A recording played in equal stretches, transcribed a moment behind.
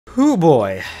Hoo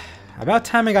boy, about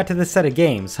time I got to this set of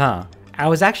games, huh? I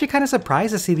was actually kind of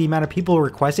surprised to see the amount of people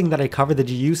requesting that I cover the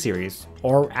GU series,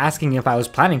 or asking if I was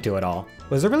planning to at all.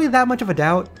 Was there really that much of a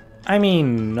doubt? I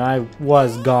mean, I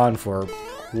was gone for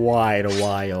quite a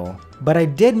while. But I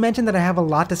did mention that I have a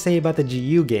lot to say about the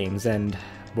GU games, and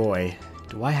boy,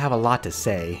 do I have a lot to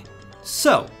say.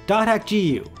 So, DotHack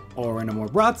GU, or in a more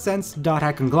broad sense,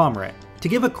 DotHack Conglomerate. To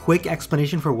give a quick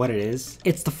explanation for what it is,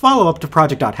 it's the follow-up to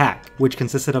Project DotHack, which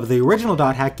consisted of the original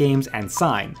DotHack games and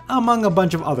Sign, among a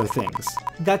bunch of other things.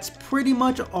 That's pretty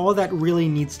much all that really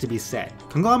needs to be said.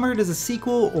 Conglomerate is a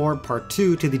sequel, or part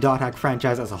 2, to the DotHack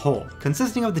franchise as a whole,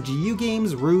 consisting of the GU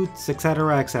games, roots,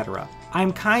 etc, etc.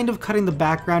 I'm kind of cutting the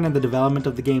background and the development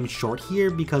of the game short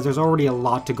here because there's already a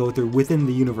lot to go through within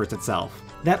the universe itself.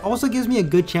 That also gives me a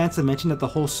good chance to mention that the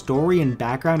whole story and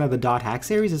background of the DotHack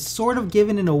series is sort of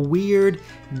given in a weird,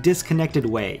 disconnected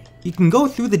way. You can go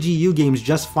through the GU games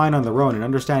just fine on their own and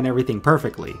understand everything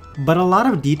perfectly, but a lot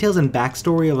of details and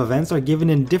backstory of events are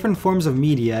given in different forms of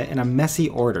media in a messy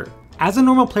order. As a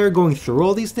normal player going through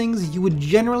all these things, you would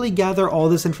generally gather all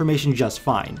this information just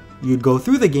fine. You'd go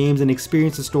through the games and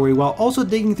experience the story while also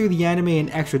digging through the anime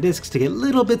and extra discs to get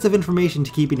little bits of information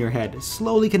to keep in your head,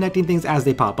 slowly connecting things as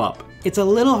they pop up. It's a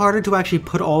little harder to actually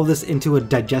put all this into a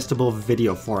digestible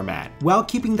video format, while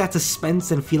keeping that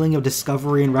suspense and feeling of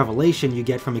discovery and revelation you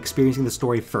get from experiencing the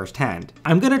story firsthand.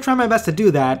 I'm gonna try my best to do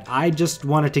that, I just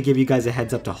wanted to give you guys a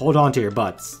heads up to hold on to your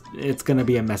butts. It's gonna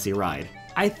be a messy ride.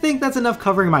 I think that's enough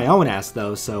covering my own ass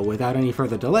though, so without any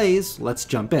further delays, let's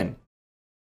jump in.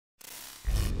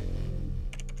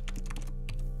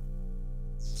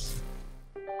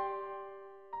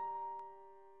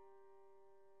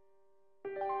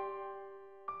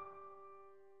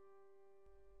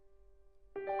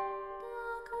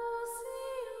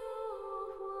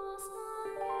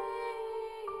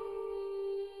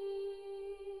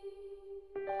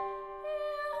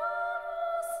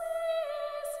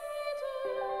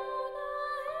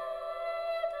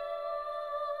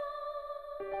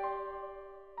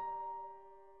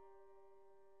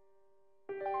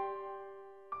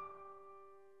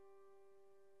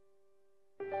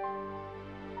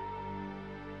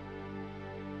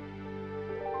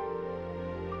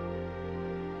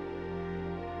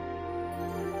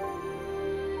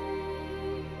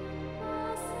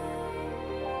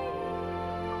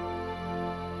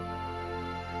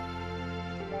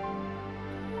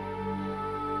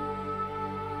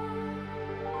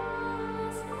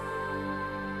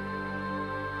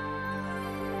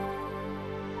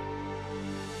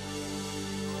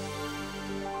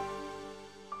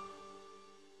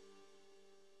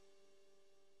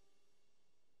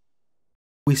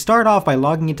 We start off by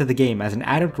logging into the game as an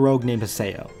adept rogue named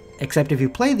Haseo. Except if you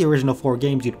played the original 4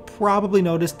 games, you'd probably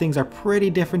notice things are pretty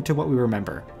different to what we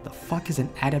remember. The fuck is an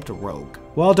adept rogue?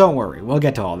 Well, don't worry, we'll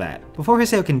get to all that. Before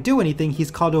Haseo can do anything,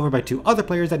 he's called over by 2 other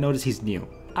players that notice he's new,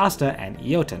 Asta and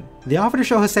Ioten. They offer to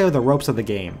show Haseo the ropes of the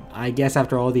game. I guess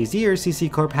after all these years, CC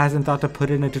Corp hasn't thought to put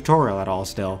in a tutorial at all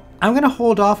still. I'm gonna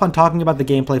hold off on talking about the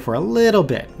gameplay for a little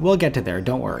bit. We'll get to there,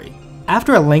 don't worry.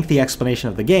 After a lengthy explanation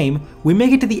of the game, we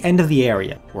make it to the end of the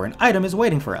area, where an item is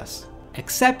waiting for us.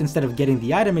 Except instead of getting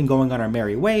the item and going on our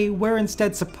merry way, we're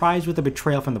instead surprised with a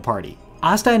betrayal from the party.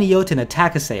 Asta and Ioten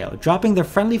attack Haseo, dropping their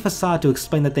friendly facade to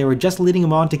explain that they were just leading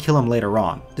him on to kill him later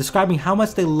on, describing how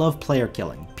much they love player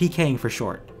killing, PKing for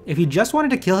short. If you just wanted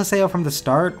to kill Haseo from the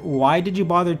start, why did you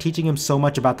bother teaching him so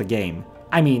much about the game?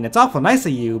 I mean, it's awful nice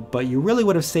of you, but you really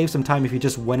would have saved some time if you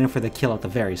just went in for the kill at the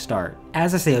very start.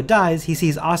 As Haseo dies, he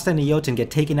sees Asta and Ioten get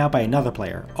taken out by another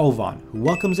player, Ovan, who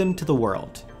welcomes him to the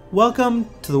world. Welcome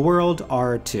to the world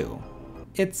R2.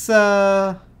 It's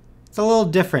a little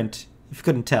different, if you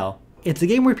couldn't tell. It's a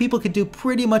game where people could do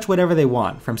pretty much whatever they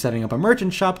want, from setting up a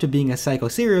merchant shop to being a psycho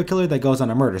serial killer that goes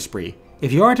on a murder spree.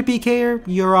 If you aren't a PKer,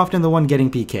 you're often the one getting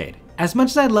PK'd. As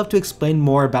much as I'd love to explain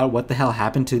more about what the hell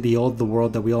happened to the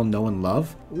world that we all know and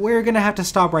love, we're gonna have to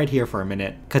stop right here for a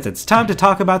minute, cause it's time to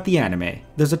talk about the anime.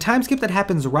 There's a time skip that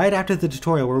happens right after the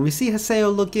tutorial where we see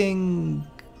Haseo looking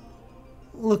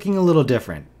a little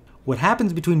different. What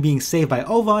happens between being saved by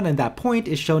Ovan and that point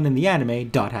is shown in the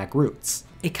anime DotHack Roots.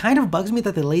 It kind of bugs me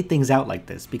that they laid things out like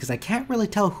this, because I can't really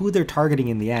tell who they're targeting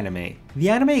in the anime. The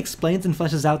anime explains and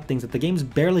fleshes out things that the games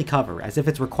barely cover, as if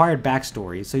it's required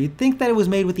backstory, so you'd think that it was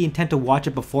made with the intent to watch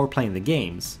it before playing the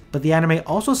games. But the anime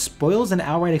also spoils and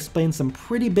outright explains some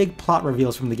pretty big plot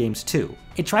reveals from the games too.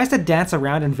 It tries to dance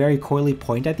around and very coyly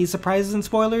point at these surprises and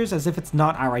spoilers as if it's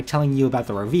not outright telling you about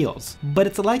the reveals, but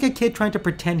it's like a kid trying to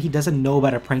pretend he doesn't know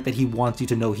about a prank that he wants you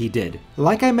to know he did.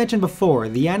 Like I mentioned before,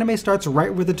 the anime starts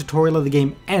right where the tutorial of the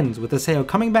game ends, with Haseo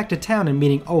coming back to town and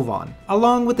meeting Ovan,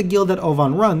 along with the guild that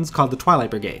Ovan runs called the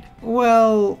Twilight Brigade.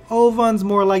 Well, Ovan's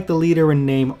more like the leader in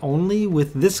name only,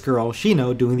 with this girl,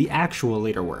 Shino, doing the actual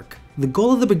leader work. The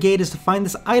goal of the brigade is to find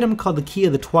this item called the Key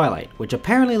of the Twilight, which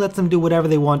apparently lets them do whatever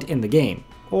they want in the game.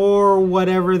 Or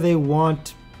whatever they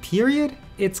want, period?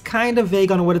 It's kind of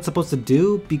vague on what it's supposed to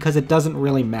do, because it doesn't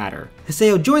really matter.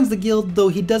 Haseo joins the guild, though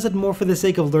he does it more for the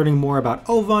sake of learning more about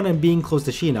Ovan and being close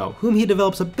to Shino, whom he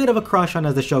develops a bit of a crush on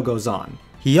as the show goes on.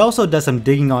 He also does some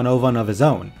digging on Ovan of his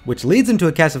own, which leads him to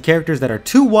a cast of characters that are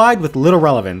too wide with little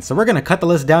relevance, so we're gonna cut the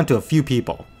list down to a few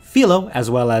people. Philo, as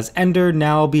well as Ender,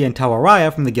 Naobi, and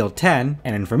Tawaraya from the Guild 10,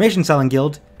 an information selling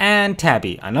guild, and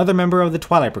Tabby, another member of the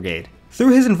Twilight Brigade. Through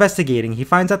his investigating, he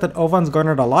finds out that Ovan's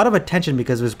garnered a lot of attention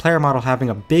because of his player model having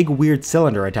a big weird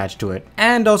cylinder attached to it,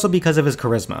 and also because of his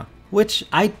charisma, which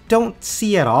I don't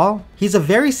see at all. He's a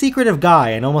very secretive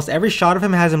guy, and almost every shot of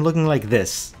him has him looking like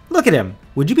this. Look at him!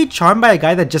 Would you be charmed by a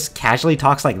guy that just casually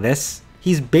talks like this?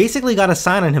 He's basically got a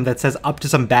sign on him that says up to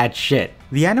some bad shit.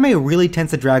 The anime really tends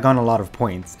to drag on a lot of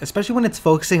points, especially when it's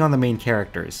focusing on the main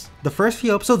characters. The first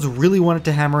few episodes really wanted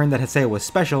to hammer in that Haseo was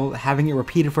special, having it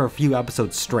repeated for a few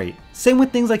episodes straight. Same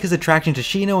with things like his attraction to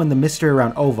Shino and the mystery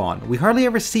around Ovan. We hardly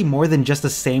ever see more than just the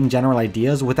same general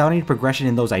ideas without any progression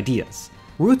in those ideas.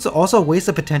 Roots also waste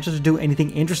the potential to do anything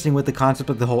interesting with the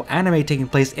concept of the whole anime taking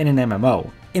place in an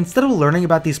MMO. Instead of learning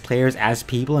about these players as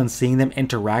people and seeing them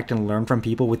interact and learn from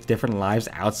people with different lives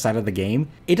outside of the game,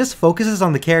 it just focuses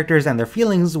on the characters and their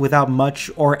feelings without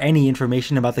much or any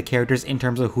information about the characters in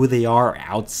terms of who they are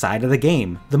outside of the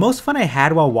game. The most fun I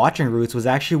had while watching Roots was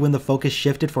actually when the focus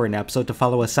shifted for an episode to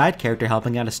follow a side character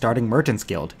helping out a starting merchants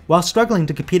guild, while struggling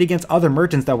to compete against other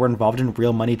merchants that were involved in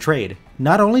real money trade.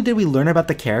 Not only did we learn about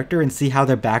the character and see how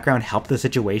their background helped the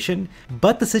situation,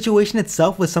 but the situation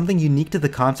itself was something unique to the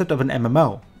concept of an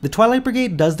MMO. The Twilight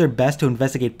Brigade does their best to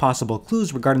investigate possible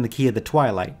clues regarding the Key of the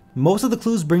Twilight, most of the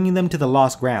clues bringing them to the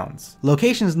Lost Grounds.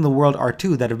 Locations in the world are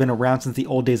too that have been around since the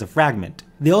old days of Fragment.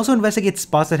 They also investigate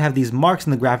spots that have these marks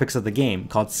in the graphics of the game,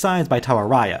 called signs by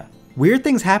Tawaraya. Weird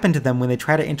things happen to them when they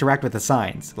try to interact with the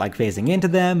signs, like phasing into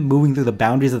them, moving through the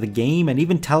boundaries of the game, and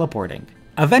even teleporting.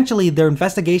 Eventually, their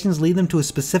investigations lead them to a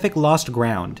specific lost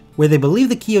ground, where they believe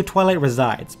the Key of Twilight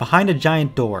resides, behind a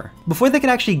giant door. Before they can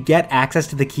actually get access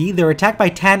to the key, they're attacked by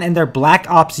Tan and their Black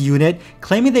Ops unit,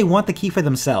 claiming they want the key for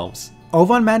themselves.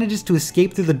 Ovan manages to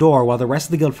escape through the door while the rest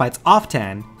of the guild fights off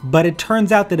Tan, but it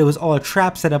turns out that it was all a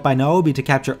trap set up by Naobi to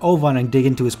capture Ovan and dig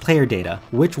into his player data,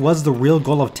 which was the real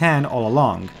goal of Tan all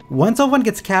along. Once Ovan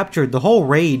gets captured, the whole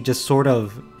raid just sort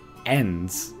of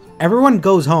ends. Everyone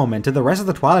goes home, and to the rest of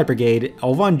the Twilight Brigade,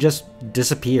 Ovan just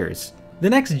disappears. The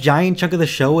next giant chunk of the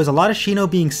show is a lot of Shino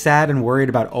being sad and worried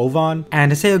about Ovan,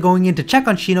 and Haseo going in to check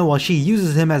on Shino while she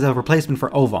uses him as a replacement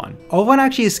for Ovan. Ovan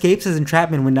actually escapes his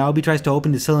entrapment when Naobi tries to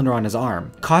open the cylinder on his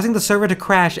arm, causing the server to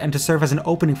crash and to serve as an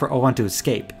opening for Ovan to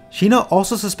escape. Shino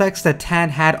also suspects that Tan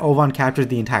had Ovan captured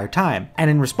the entire time, and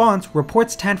in response,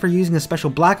 reports Tan for using a special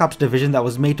Black Ops division that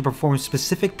was made to perform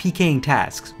specific PKing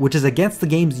tasks, which is against the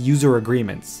game's user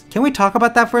agreements. Can we talk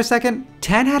about that for a second?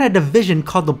 Tan had a division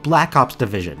called the Black Ops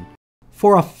division.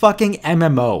 For a fucking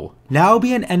MMO.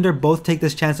 Naobi and Ender both take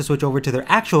this chance to switch over to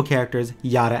their actual characters,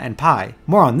 Yara and Pai.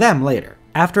 More on them later.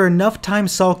 After enough time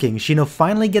sulking, Shino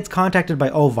finally gets contacted by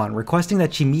Ovan, requesting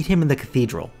that she meet him in the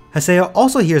cathedral. Haseo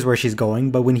also hears where she's going,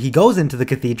 but when he goes into the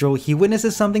cathedral, he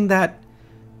witnesses something that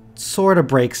sorta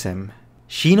breaks him.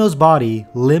 Shino's body,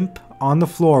 limp, on the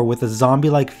floor with a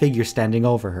zombie-like figure standing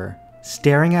over her,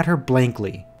 staring at her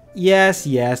blankly. Yes,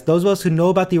 those of us who know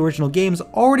about the original games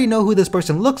already know who this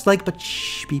person looks like, but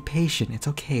shh, be patient, it's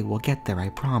okay, we'll get there, I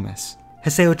promise.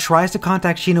 Haseo tries to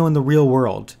contact Shino in the real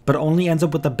world, but only ends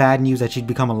up with the bad news that she'd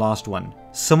become a lost one.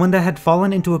 Someone that had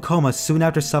fallen into a coma soon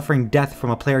after suffering death from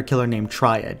a player killer named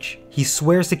Tri-Edge. He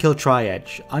swears to kill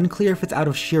Tri-Edge, unclear if it's out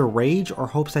of sheer rage or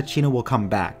hopes that Shino will come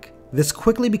back. This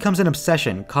quickly becomes an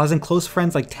obsession, causing close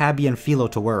friends like Tabby and Philo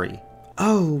to worry.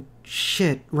 Oh,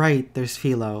 shit, right, there's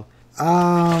Philo.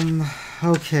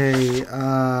 Okay,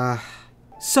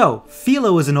 So,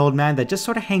 Philo is an old man that just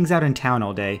sort of hangs out in town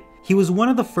all day. He was one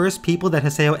of the first people that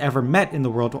Haseo ever met in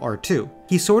the World War II.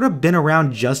 He's sort of been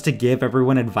around just to give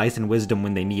everyone advice and wisdom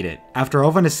when they need it. After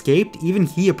Ovan escaped, even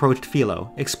he approached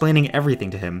Philo, explaining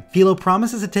everything to him. Philo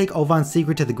promises to take Ovan's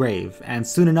secret to the grave, and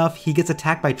soon enough he gets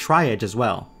attacked by Triage as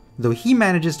well, though he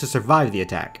manages to survive the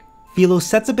attack. Philo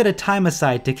sets a bit of time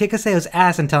aside to kick Haseo's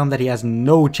ass and tell him that he has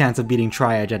no chance of beating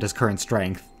Triage at his current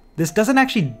strength. This doesn't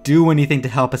actually do anything to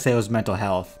help Haseo's mental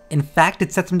health. In fact,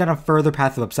 it sets him down a further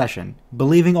path of obsession,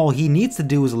 believing all he needs to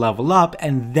do is level up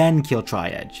and then kill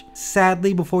Triage.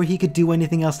 Sadly, before he could do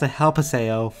anything else to help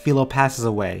Haseo, Philo passes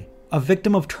away, a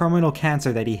victim of terminal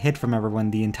cancer that he hid from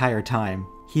everyone the entire time.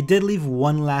 He did leave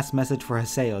one last message for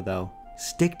Haseo though.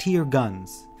 Stick to your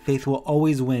guns. Faith will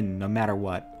always win no matter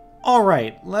what.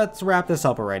 Alright, let's wrap this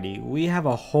up already. We have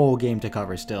a whole game to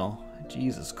cover still.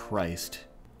 Jesus Christ.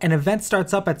 An event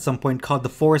starts up at some point called the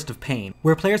Forest of Pain,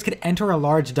 where players could enter a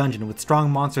large dungeon with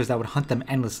strong monsters that would hunt them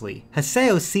endlessly.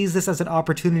 Haseo sees this as an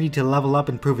opportunity to level up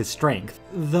and prove his strength,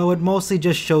 though it mostly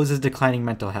just shows his declining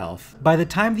mental health. By the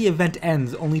time the event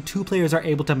ends, only 2 players are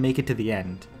able to make it to the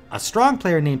end. A strong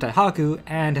player named Taihaku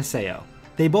and Haseo.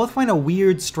 They both find a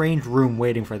weird, strange room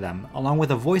waiting for them, along with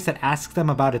a voice that asks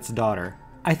them about its daughter.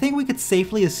 I think we could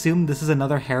safely assume this is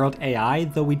another Herald AI,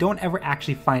 though we don't ever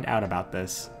actually find out about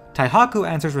this. Taihaku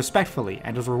answers respectfully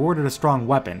and is rewarded a strong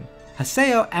weapon.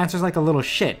 Haseo answers like a little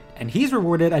shit, and he's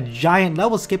rewarded a giant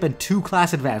level skip and 2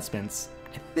 class advancements.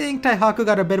 I think Taihaku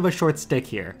got a bit of a short stick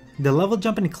here. The level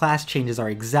jump and class changes are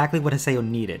exactly what Haseo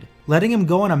needed, letting him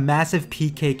go on a massive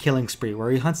PK killing spree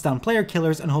where he hunts down player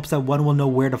killers in hopes that one will know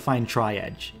where to find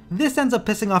Triage. This ends up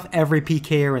pissing off every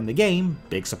PKer in the game,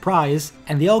 big surprise,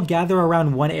 and they all gather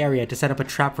around one area to set up a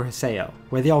trap for Haseo,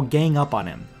 where they all gang up on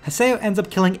him. Haseo ends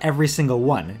up killing every single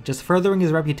one, just furthering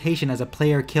his reputation as a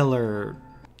player killer.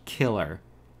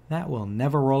 That will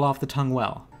never roll off the tongue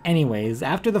well. Anyways,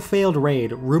 after the failed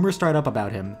raid, rumors start up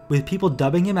about him, with people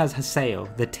dubbing him as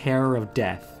Haseo, the Terror of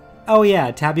Death. Oh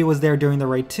yeah, Tabby was there during the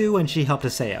raid too and she helped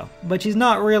Haseo, but she's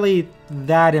not really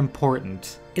that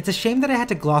important. It's a shame that I had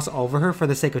to gloss over her for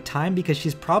the sake of time because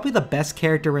she's probably the best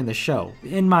character in the show,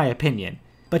 in my opinion.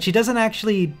 But she doesn't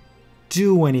actually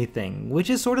do anything,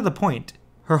 which is sort of the point.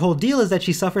 Her whole deal is that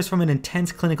she suffers from an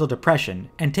intense clinical depression,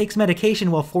 and takes medication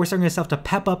while forcing herself to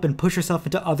pep up and push herself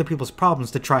into other people's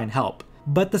problems to try and help.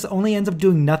 But this only ends up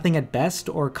doing nothing at best,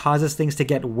 or causes things to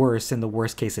get worse in the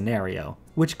worst case scenario,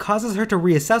 which causes her to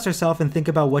reassess herself and think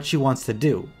about what she wants to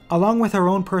do, along with her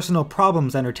own personal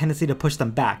problems and her tendency to push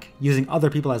them back, using other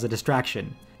people as a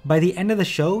distraction. By the end of the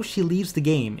show, she leaves the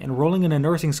game, enrolling in a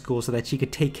nursing school so that she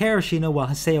could take care of Shino while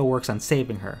Haseo works on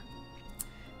saving her.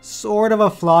 Sort of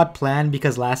a flawed plan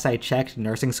because last I checked,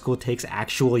 nursing school takes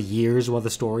actual years while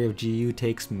the story of GU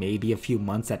takes maybe a few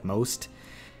months at most.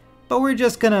 But we're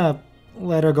just gonna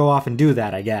let her go off and do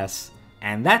that, I guess.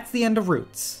 And that's the end of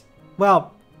Roots.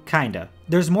 Well, kinda.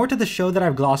 There's more to the show that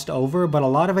I've glossed over, but a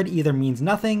lot of it either means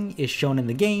nothing, is shown in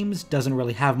the games, doesn't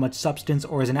really have much substance,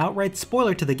 or is an outright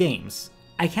spoiler to the games.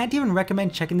 I can't even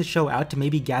recommend checking the show out to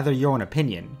maybe gather your own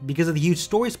opinion, because of the huge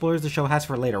story spoilers the show has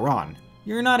for later on.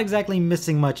 You're not exactly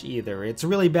missing much either, it's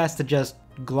really best to just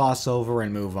gloss over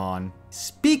and move on.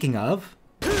 Speaking of,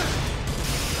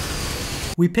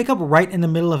 we pick up right in the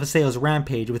middle of Haseo's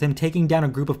rampage with him taking down a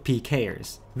group of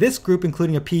PKers. This group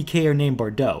including a PKer named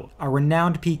Bordeaux, a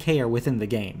renowned PKer within the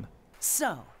game.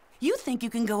 So, you think you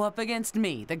can go up against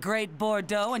me, the great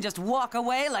Bordeaux, and just walk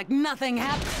away like nothing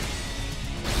happened?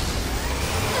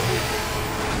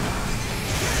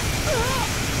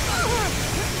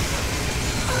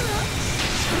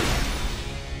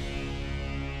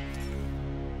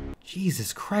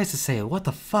 Jesus Christ, Haseo, what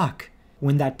the fuck?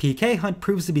 When that PK hunt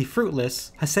proves to be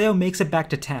fruitless, Haseo makes it back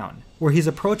to town, where he's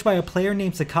approached by a player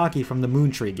named Sakaki from the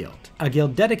Moontree Guild, a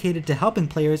guild dedicated to helping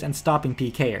players and stopping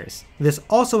PKers. This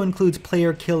also includes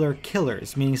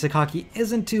player-killer-killers, meaning Sakaki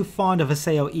isn't too fond of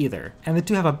Haseo either, and the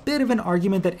two have a bit of an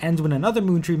argument that ends when another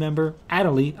Moontree member,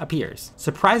 Adderley, appears,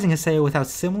 surprising Haseo with how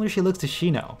similar she looks to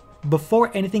Shino. Before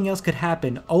anything else could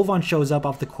happen, Ovan shows up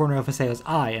off the corner of Haseo's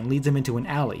eye and leads him into an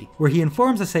alley, where he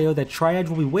informs Haseo that Triage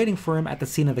will be waiting for him at the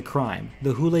scene of the crime,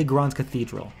 the Hule Grand's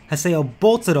Cathedral. Haseo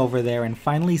bolts it over there and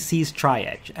finally sees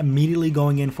Triage, immediately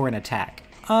going in for an attack.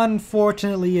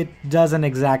 Unfortunately, it doesn't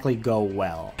exactly go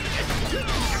well.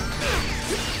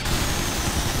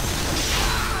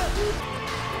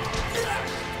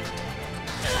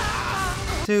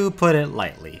 To put it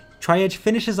lightly. Triage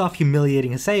finishes off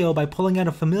humiliating Haseo by pulling out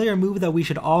a familiar move that we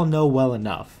should all know well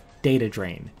enough, Data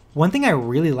Drain. One thing I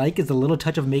really like is the little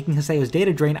touch of making Haseo's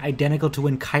Data Drain identical to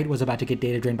when Kite was about to get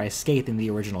Data Drained by Skaith in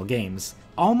the original games.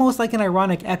 Almost like an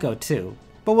ironic echo too,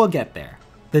 but we'll get there.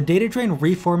 The data drain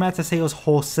reformats Haseo's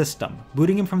whole system,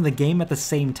 booting him from the game at the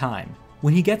same time.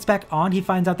 When he gets back on, he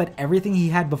finds out that everything he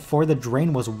had before the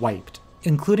drain was wiped,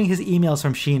 including his emails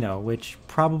from Shino, which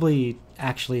probably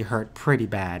actually hurt pretty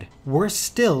bad. Worse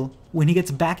still, when he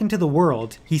gets back into the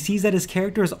world, he sees that his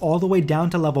character is all the way down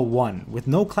to level 1, with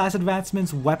no class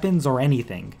advancements, weapons, or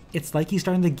anything. It's like he's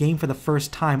starting the game for the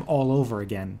first time all over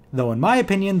again. Though in my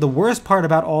opinion, the worst part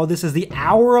about all this is the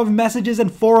hour of messages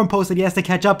and forum posts that he has to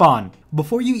catch up on.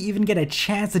 Before you even get a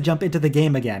chance to jump into the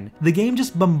game again, the game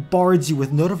just bombards you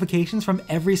with notifications from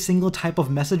every single type of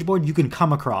message board you can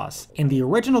come across. In the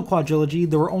original quadrilogy,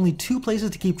 there were only 2 places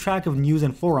to keep track of news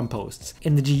and forum posts.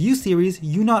 In the GU series,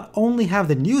 you not only have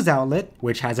the news outlet,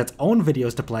 which has its own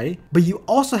videos to play, but you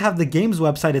also have the game's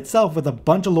website itself with a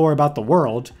bunch of lore about the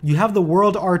world, you have the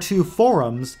World R2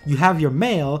 forums, you have your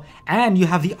mail, and you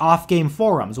have the off-game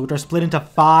forums, which are split into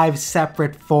 5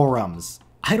 separate forums.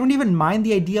 I don't even mind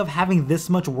the idea of having this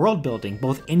much world building,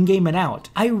 both in-game and out.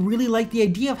 I really like the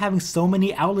idea of having so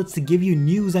many outlets to give you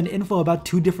news and info about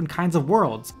 2 different kinds of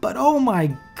worlds, but oh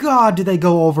my god did they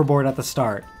go overboard at the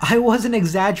start. I wasn't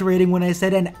exaggerating when I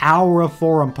said an hour of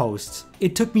forum posts.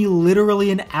 It took me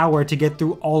literally an hour to get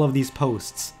through all of these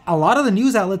posts. A lot of the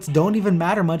news outlets don't even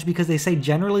matter much because they say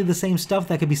generally the same stuff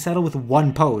that can be settled with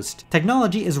 1 post.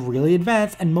 Technology is really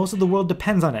advanced and most of the world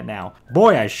depends on it now.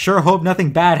 Boy, I sure hope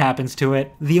nothing bad happens to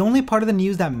it. The only part of the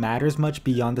news that matters much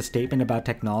beyond the statement about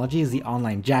technology is the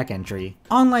Online Jack entry.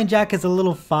 Online Jack is a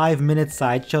little 5-minute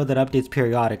sideshow that updates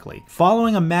periodically,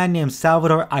 following a man named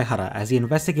Salvador Aihara as he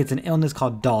investigates an illness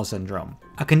called Doll Syndrome,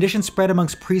 a condition spread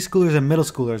amongst preschoolers and middle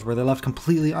schoolers where they're left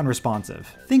completely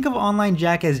unresponsive. Think of Online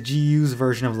Jack as GU's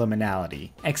version of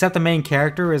Liminality, except the main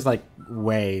character is like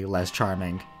way less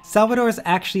charming. Salvador is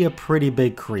actually a pretty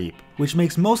big creep, which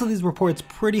makes most of these reports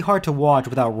pretty hard to watch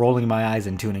without rolling my eyes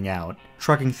and tuning out.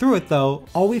 Trucking through it though,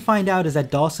 all we find out is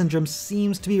that Doll Syndrome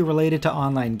seems to be related to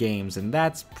online games, and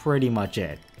that's pretty much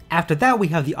it. After that, we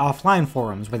have the offline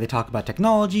forums where they talk about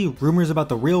technology, rumors about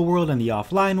the real world and the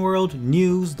offline world,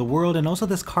 news, the world, and also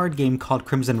this card game called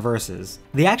Crimson Versus.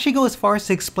 They actually go as far as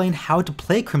to explain how to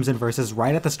play Crimson Versus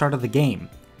right at the start of the game,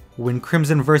 when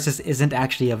Crimson Versus isn't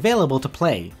actually available to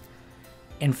play.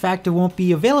 In fact, it won't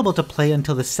be available to play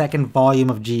until the 2nd volume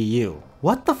of GU.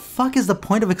 What the fuck is the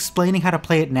point of explaining how to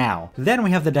play it now? Then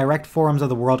we have the direct forums of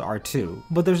the World R2,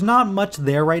 but there's not much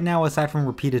there right now aside from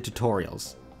repeated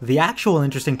tutorials. The actual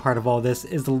interesting part of all this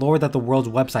is the lore that the world's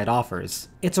website offers.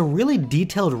 It's a really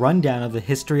detailed rundown of the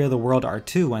history of the World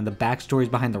R2 and the backstories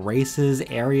behind the races,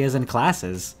 areas, and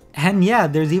classes. And yeah,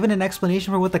 there's even an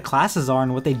explanation for what the classes are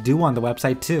and what they do on the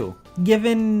website too.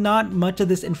 Given not much of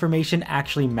this information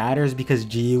actually matters because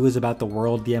GU is about the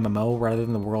world the MMO rather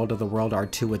than the world of the World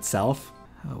R2 itself.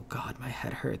 Oh god, my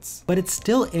head hurts. But it's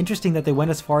still interesting that they went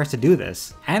as far as to do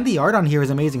this. And the art on here is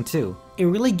amazing too. It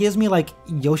really gives me like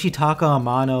Yoshitaka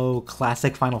Amano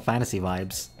classic Final Fantasy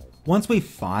vibes. Once we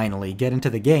finally get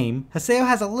into the game, Haseo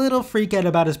has a little freak out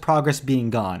about his progress being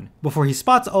gone, before he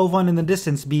spots Ovon in the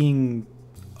distance being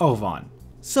Ovon.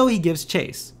 So he gives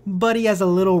chase, but he has a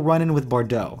little run-in with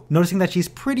Bordeaux, noticing that she's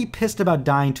pretty pissed about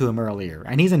dying to him earlier,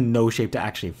 and he's in no shape to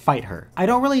actually fight her. I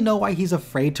don't really know why he's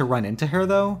afraid to run into her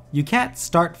though. You can't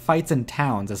start fights in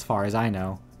towns as far as I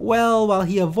know. Well, while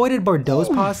he avoided Bordeaux's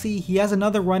posse, he has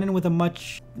another run-in with a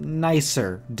much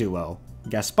nicer duo.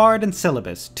 Gaspard and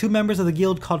Syllabus, 2 members of the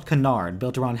guild called Canard,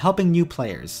 built around helping new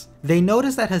players. They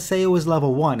notice that Haseo is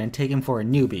level 1 and take him for a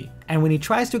newbie, and when he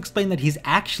tries to explain that he's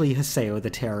actually Haseo, the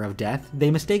Terror of Death,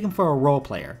 they mistake him for a role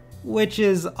player. Which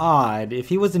is odd. If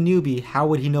he was a newbie, how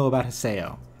would he know about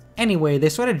Haseo? Anyway, they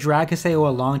sort of drag Haseo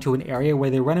along to an area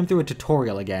where they run him through a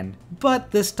tutorial again,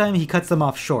 but this time he cuts them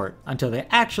off short, until they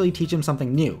actually teach him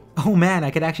something new. Oh man,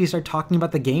 I could actually start talking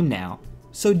about the game now.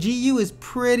 So GU is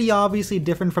pretty obviously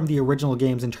different from the original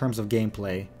games in terms of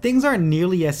gameplay. Things aren't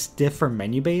nearly as stiff or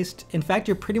menu-based. In fact,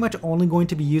 you're pretty much only going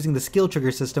to be using the skill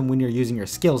trigger system when you're using your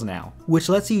skills now, which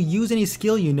lets you use any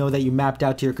skill you know that you mapped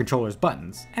out to your controller's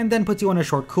buttons, and then puts you on a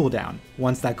short cooldown.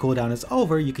 Once that cooldown is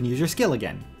over, you can use your skill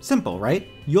again. Simple, right?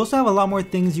 You also have a lot more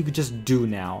things you could just do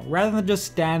now, rather than just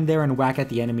stand there and whack at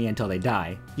the enemy until they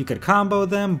die. You could combo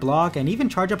them, block, and even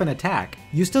charge up an attack.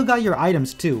 You still got your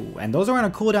items too, and those are on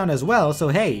a cooldown as well, so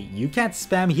hey, you can't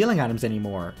spam healing items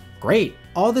anymore. Great!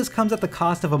 All this comes at the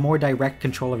cost of a more direct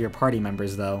control of your party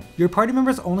members though. Your party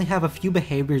members only have a few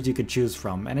behaviors you could choose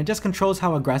from, and it just controls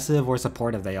how aggressive or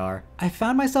supportive they are. I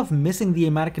found myself missing the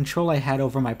amount of control I had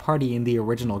over my party in the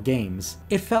original games.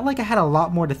 It felt like I had a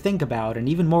lot more to think about and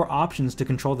even more options to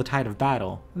control the tide of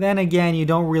battle. Then again, you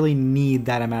don't really need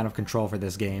that amount of control for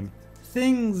this game.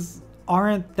 Things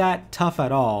aren't that tough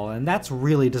at all, and that's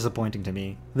really disappointing to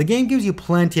me. The game gives you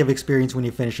plenty of experience when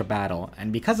you finish a battle,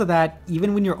 and because of that,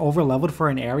 even when you're over leveled for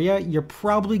an area, you're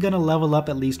probably gonna level up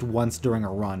at least once during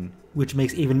a run, which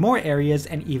makes even more areas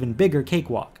an even bigger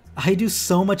cakewalk. I do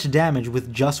so much damage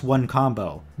with just one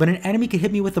combo, but an enemy could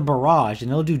hit me with a barrage and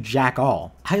it'll do jack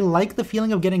all. I like the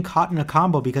feeling of getting caught in a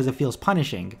combo because it feels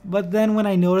punishing, but then when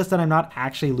I notice that I'm not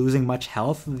actually losing much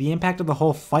health, the impact of the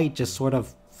whole fight just sort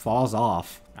of falls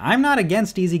off. I'm not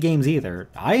against easy games either.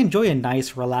 I enjoy a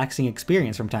nice, relaxing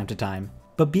experience from time to time.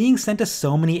 But being sent to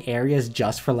so many areas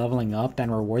just for leveling up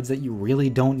and rewards that you really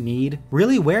don't need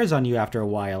really wears on you after a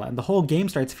while, and the whole game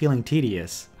starts feeling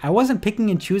tedious. I wasn't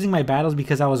picking and choosing my battles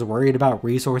because I was worried about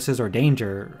resources or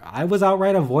danger. I was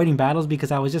outright avoiding battles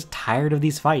because I was just tired of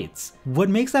these fights. What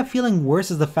makes that feeling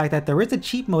worse is the fact that there is a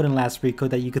cheat mode in Last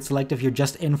Recode that you could select if you're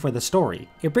just in for the story.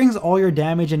 It brings all your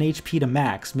damage and HP to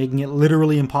max, making it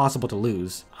literally impossible to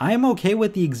lose. I am okay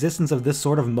with the existence of this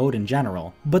sort of mode in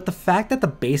general, but the fact that the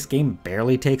base game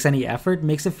barely takes any effort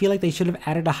makes it feel like they should have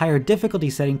added a higher difficulty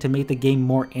setting to make the game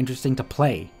more interesting to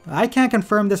play. I can't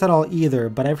confirm this at all either,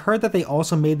 but I've heard that they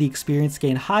also made the experience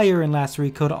gain higher in Last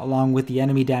Recode along with the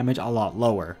enemy damage a lot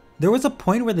lower. There was a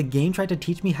point where the game tried to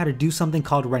teach me how to do something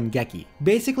called Rengeki,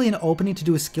 basically an opening to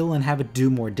do a skill and have it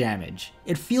do more damage.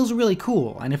 It feels really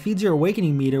cool, and it feeds your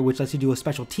awakening meter, which lets you do a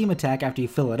special team attack after you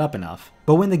fill it up enough.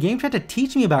 But when the game tried to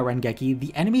teach me about Rengeki,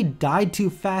 the enemy died too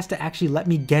fast to actually let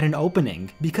me get an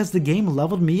opening, because the game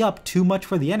leveled me up too much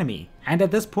for the enemy. And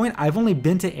at this point, I've only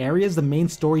been to areas the main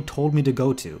story told me to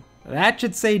go to. That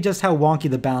should say just how wonky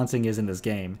the balancing is in this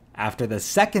game. After the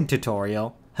second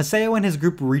tutorial, Haseo and his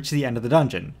group reach the end of the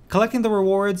dungeon, collecting the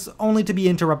rewards only to be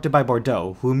interrupted by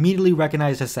Bordeaux, who immediately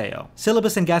recognized Haseo.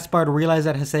 Syllabus and Gaspard realize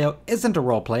that Haseo isn't a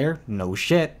role player, no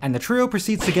shit, and the trio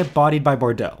proceeds to get bodied by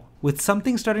Bordeaux, with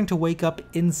something starting to wake up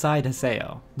inside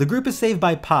Haseo. The group is saved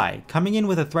by Pi, coming in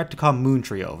with a threat to call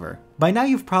Moontree over. By now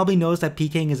you've probably noticed that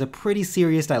PKing is a pretty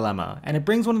serious dilemma, and it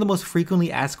brings one of the most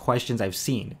frequently asked questions I've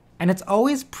seen. And it's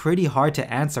always pretty hard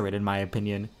to answer it in my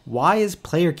opinion. Why is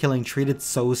player killing treated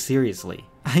so seriously?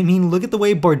 I mean, look at the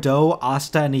way Bordeaux,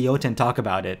 Asta, and Eoten talk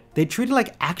about it. They treat it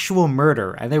like actual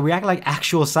murder, and they react like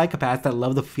actual psychopaths that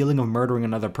love the feeling of murdering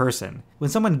another person. When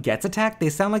someone gets attacked,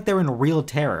 they sound like they're in real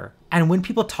terror. And when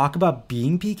people talk about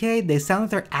being PK'd, they sound like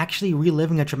they're actually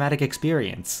reliving a traumatic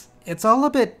experience. It's all a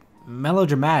bit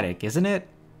melodramatic, isn't it?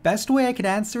 Best way I could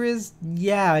answer is,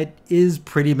 yeah, it is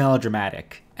pretty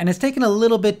melodramatic. And it's taken a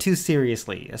little bit too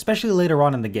seriously, especially later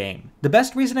on in the game. The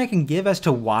best reason I can give as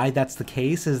to why that's the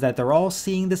case is that they're all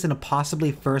seeing this in a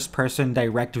possibly first-person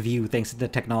direct view thanks to the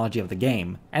technology of the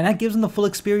game, and that gives them the full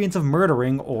experience of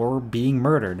murdering or being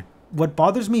murdered. What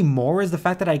bothers me more is the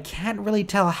fact that I can't really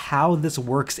tell how this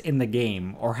works in the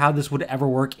game, or how this would ever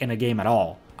work in a game at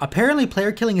all. Apparently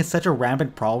player killing is such a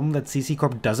rampant problem that CC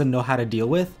Corp doesn't know how to deal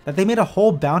with, that they made a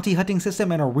whole bounty hunting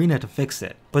system and arena to fix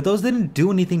it. But those didn't do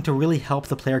anything to really help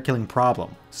the player killing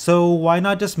problem. So why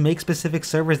not just make specific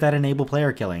servers that enable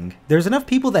player killing? There's enough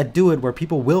people that do it where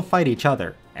people will fight each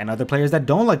other, and other players that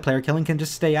don't like player killing can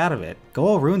just stay out of it. Go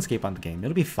all RuneScape on the game,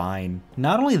 it'll be fine.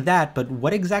 Not only that, but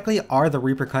what exactly are the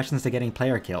repercussions to getting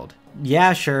player killed?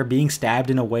 Yeah, sure, being stabbed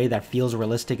in a way that feels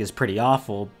realistic is pretty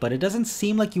awful, but it doesn't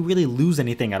seem like you really lose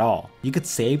anything at all. You could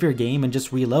save your game and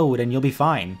just reload and you'll be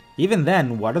fine. Even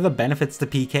then, what are the benefits to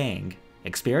PKing?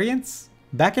 Experience?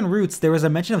 Back in Roots, there was a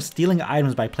mention of stealing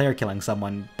items by player killing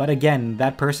someone, but again,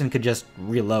 that person could just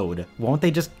reload. Won't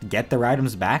they just get their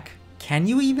items back? Can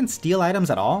you even steal items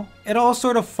at all? It all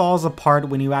sort of falls apart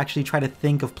when you actually try to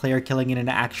think of player killing in an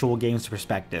actual game's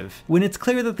perspective. When it's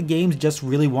clear that the games just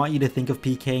really want you to think of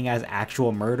PKing as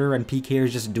actual murder and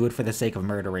PKers just do it for the sake of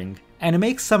murdering. And it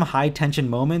makes some high tension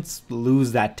moments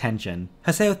lose that tension.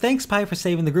 Haseo thanks Pi for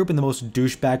saving the group in the most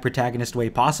douchebag protagonist way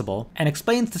possible, and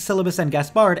explains to Syllabus and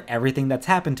Gaspard everything that's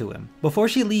happened to him. Before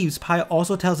she leaves, Pi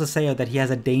also tells Haseo that he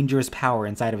has a dangerous power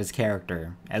inside of his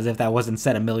character, as if that wasn't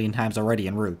said a million times already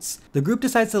in Roots. The group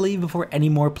decides to leave before any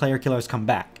more player killers come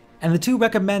back, and the two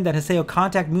recommend that Haseo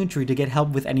contact Moontree to get help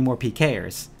with any more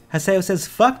PKers. Haseo says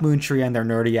fuck Moontree and their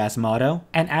nerdy ass motto,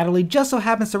 and Adderley just so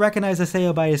happens to recognize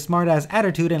Haseo by his smart ass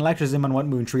attitude and lectures him on what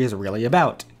Moontree is really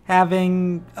about,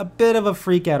 having a bit of a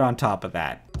freak out on top of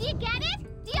that. Do you get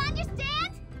it? Do you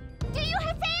understand? Do you,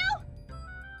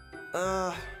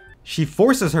 Haseo? She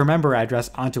forces her member address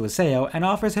onto Haseo and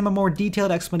offers him a more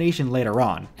detailed explanation later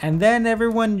on, and then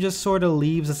everyone just sorta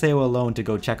leaves Haseo alone to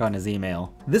go check on his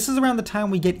email. This is around the time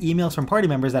we get emails from party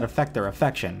members that affect their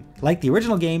affection. Like the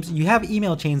original games, you have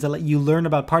email chains that let you learn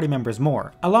about party members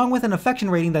more, along with an affection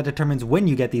rating that determines when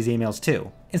you get these emails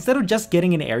too. Instead of just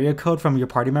getting an area code from your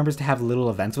party members to have little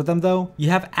events with them though, you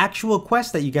have actual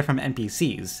quests that you get from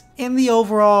NPCs. In the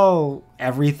overall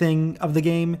everything of the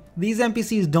game, these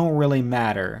NPCs don't really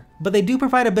matter, but they do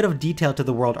provide a bit of detail to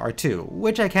the world R2,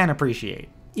 which I can appreciate.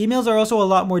 Emails are also a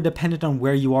lot more dependent on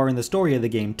where you are in the story of the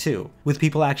game too, with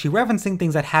people actually referencing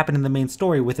things that happen in the main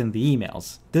story within the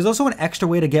emails. There's also an extra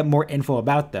way to get more info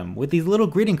about them, with these little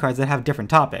greeting cards that have different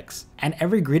topics, and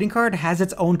every greeting card has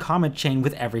its own comment chain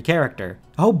with every character.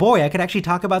 Oh boy, I could actually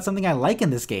talk about something I like in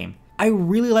this game. I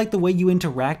really like the way you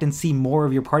interact and see more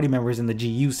of your party members in the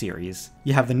GU series.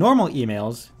 You have the normal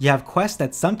emails, you have quests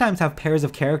that sometimes have pairs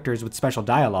of characters with special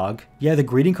dialogue, you have the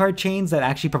greeting card chains that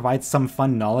actually provide some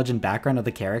fun knowledge and background of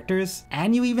the characters,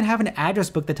 and you even have an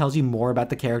address book that tells you more about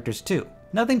the characters too.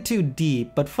 Nothing too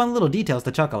deep, but fun little details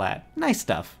to chuckle at. Nice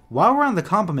stuff. While we're on the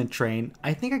compliment train,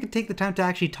 I think I could take the time to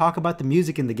actually talk about the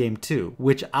music in the game too,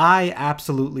 which I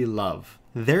absolutely love.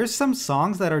 There's some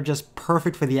songs that are just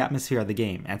perfect for the atmosphere of the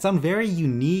game and sound very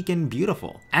unique and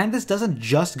beautiful. And this doesn't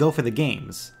just go for the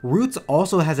games. Roots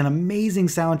also has an amazing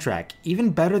soundtrack, even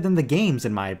better than the games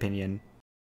in my opinion.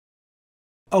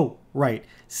 Oh, right.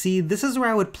 See, this is where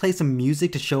I would play some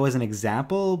music to show as an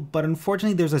example, but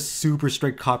unfortunately there's a super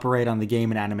strict copyright on the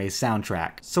game and anime's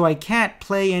soundtrack, so I can't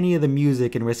play any of the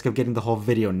music and risk of getting the whole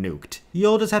video nuked.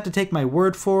 You'll just have to take my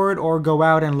word for it or go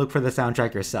out and look for the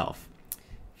soundtrack yourself.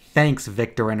 Thanks,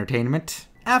 Victor Entertainment.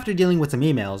 After dealing with some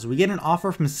emails, we get an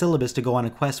offer from Syllabus to go on a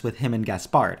quest with him and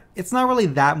Gaspard. It's not really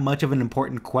that much of an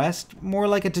important quest, more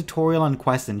like a tutorial on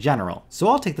quests in general, so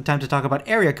I'll take the time to talk about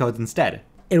area codes instead.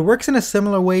 It works in a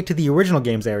similar way to the original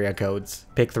game's area codes.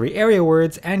 Pick 3 area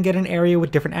words and get an area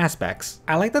with different aspects.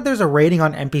 I like that there's a rating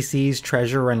on NPCs,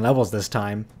 treasure, and levels this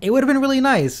time. It would have been really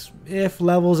nice if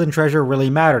levels and treasure really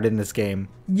mattered in this game.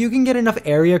 You can get enough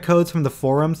area codes from the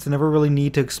forums to never really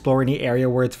need to explore any area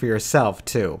words for yourself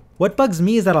too. What bugs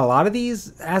me is that a lot of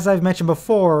these, as I've mentioned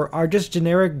before, are just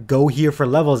generic go here for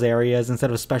levels areas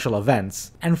instead of special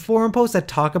events. And forum posts that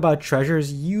talk about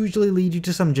treasures usually lead you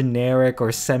to some generic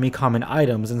or semi-common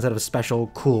items instead of special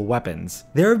cool weapons.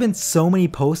 There have been so many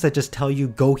posts that just tell you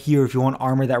go here if you want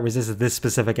armor that resists this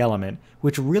specific element,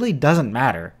 which really doesn't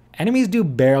matter. Enemies do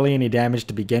barely any damage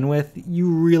to begin with, you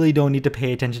really don't need to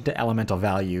pay attention to elemental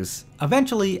values.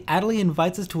 Eventually, Adelie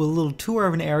invites us to a little tour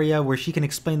of an area where she can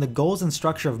explain the goals and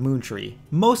structure of Moontree.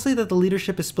 Mostly that the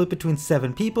leadership is split between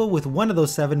 7 people, with one of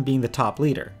those 7 being the top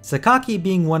leader, Sakaki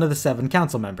being one of the 7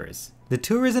 council members. The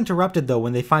tour is interrupted though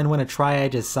when they find one of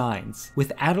Triadge's signs,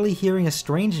 with Adelie hearing a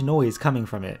strange noise coming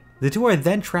from it. The two are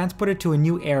then transported to a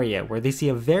new area where they see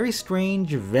a very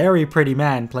strange, very pretty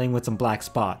man playing with some black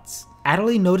spots.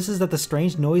 Adelie notices that the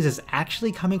strange noise is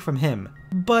actually coming from him,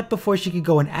 but before she could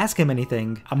go and ask him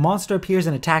anything, a monster appears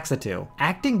and attacks the two,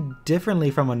 acting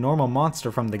differently from a normal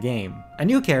monster from the game. A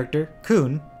new character,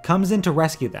 Kun, comes in to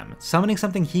rescue them, summoning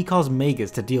something he calls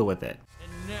Magus to deal with it.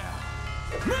 And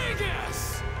now, Magus!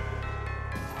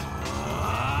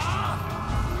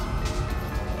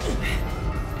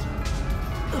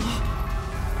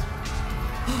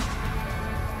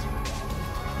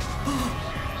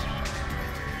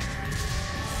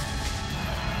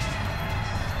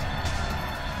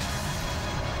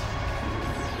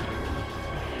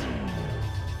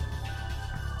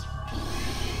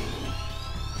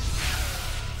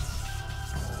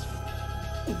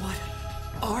 What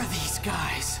are these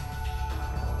guys?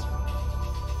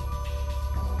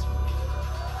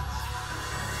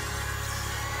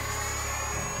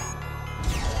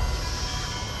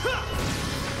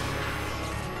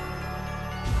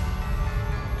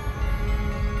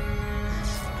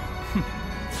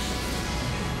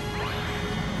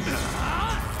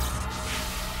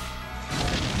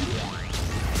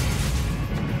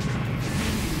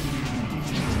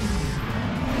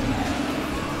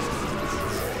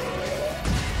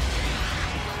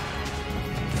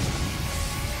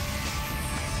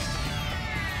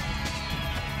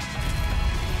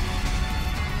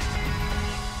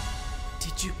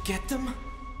 Did you get them?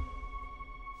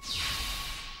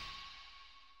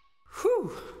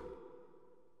 Whew.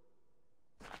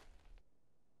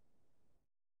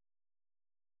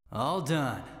 All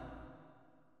done.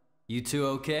 You two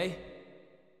okay?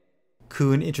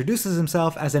 Kun introduces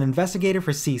himself as an investigator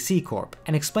for CC Corp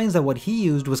and explains that what he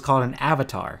used was called an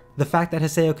avatar. The fact that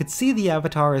Haseo could see the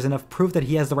avatar is enough proof that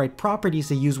he has the right properties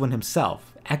to use one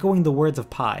himself, echoing the words of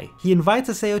Pi. He invites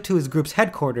Haseo to his group's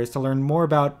headquarters to learn more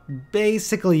about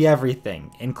basically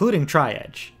everything, including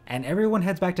Triadge, and everyone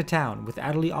heads back to town, with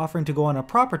Adelie offering to go on a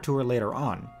proper tour later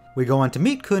on. We go on to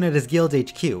meet Kun at his guild's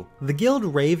HQ. The guild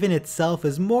Raven itself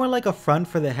is more like a front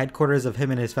for the headquarters of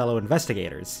him and his fellow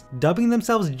investigators, dubbing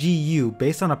themselves GU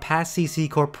based on a past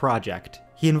CC Corp project.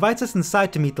 He invites us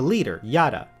inside to meet the leader,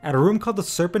 Yada, at a room called the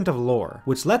Serpent of Lore,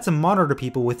 which lets him monitor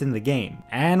people within the game.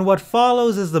 And what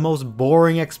follows is the most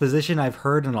boring exposition I've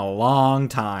heard in a long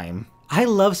time. I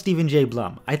love Stephen J.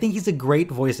 Blum. I think he's a great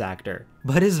voice actor.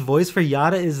 But his voice for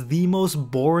Yada is the most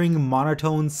boring,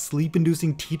 monotone,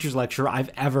 sleep-inducing teacher's lecture I've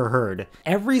ever heard.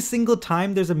 Every single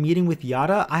time there's a meeting with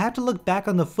Yada, I have to look back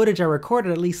on the footage I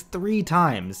recorded at least 3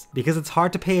 times, because it's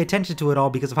hard to pay attention to it all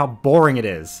because of how boring it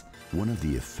is. One of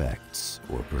the effects,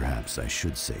 or perhaps I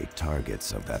should say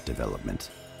targets of that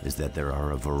development, is that there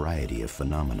are a variety of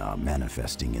phenomena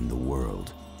manifesting in the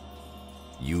world.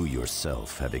 You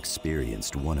yourself have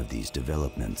experienced one of these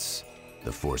developments,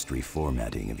 the forced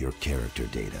reformatting of your character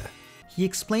data. He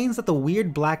explains that the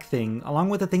weird black thing, along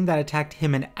with the thing that attacked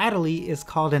him and Adelie, is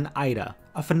called an IDA,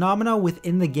 a phenomena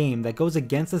within the game that goes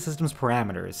against the system's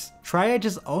parameters. Triage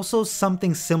is also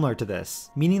something similar to this,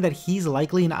 meaning that he's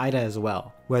likely an IDA as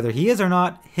well. Whether he is or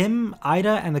not, him,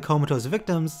 IDA, and the comatose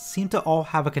victims seem to all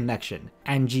have a connection,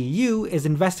 and GU is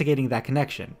investigating that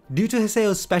connection. Due to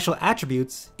Haseo's special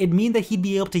attributes, it'd mean that he'd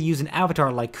be able to use an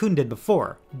avatar like Kun did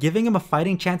before, giving him a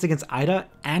fighting chance against IDA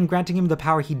and granting him the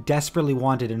power he desperately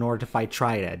wanted in order to fight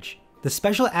Triage. The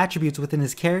special attributes within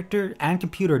his character and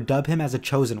computer dub him as a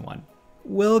chosen one.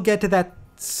 We'll get to that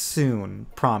soon,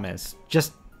 promise.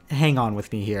 Just hang on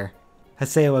with me here.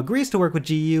 Haseo agrees to work with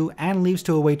GU and leaves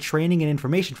to await training and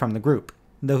information from the group,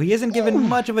 though he isn't given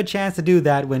much of a chance to do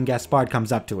that when Gaspard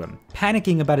comes up to him,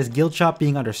 panicking about his guild shop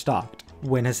being understocked.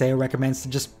 When Haseo recommends to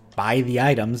just buy the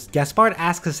items, Gaspard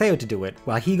asks Haseo to do it,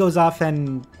 while he goes off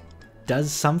and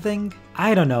does something?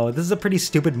 I don't know, this is a pretty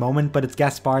stupid moment, but it's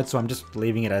Gaspard, so I'm just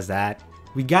leaving it as that.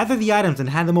 We gather the items and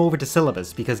hand them over to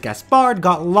Syllabus because Gaspard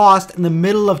got lost in the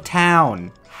middle of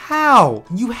town. How?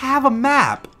 You have a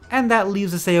map! And that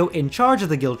leaves Haseo in charge of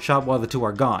the guild shop while the two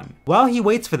are gone. While he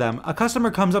waits for them, a customer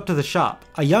comes up to the shop,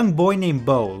 a young boy named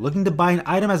Bo, looking to buy an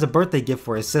item as a birthday gift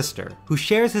for his sister, who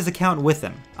shares his account with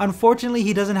him. Unfortunately,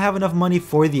 he doesn't have enough money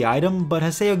for the item, but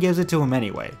Haseo gives it to him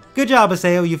anyway. Good job,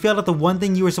 Haseo, you failed at the one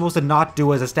thing you were supposed to not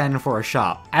do as a stand-in for a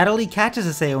shop. Adelie catches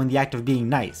Haseo in the act of being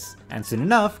nice, and soon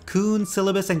enough, Kun,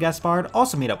 Syllabus, and Gaspard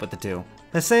also meet up with the two.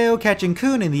 Haseo catching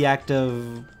Kun in the act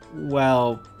of,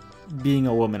 well, being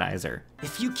a womanizer.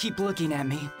 If you keep looking at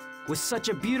me with such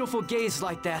a beautiful gaze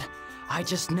like that, I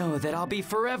just know that I'll be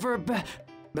forever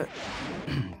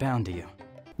bound to you.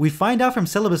 We find out from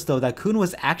Syllabus though that Kun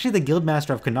was actually the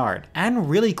guildmaster of Canard, and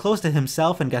really close to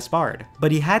himself and Gaspard,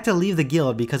 but he had to leave the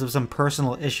guild because of some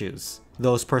personal issues.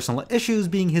 Those personal issues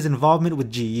being his involvement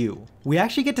with GU. We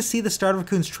actually get to see the start of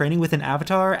Kun's training with an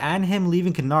avatar and him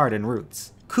leaving Canard en route.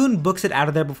 Kun books it out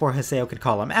of there before Haseo could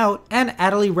call him out, and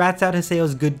Adelie rats out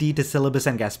Haseo's good deed to Syllabus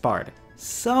and Gaspard.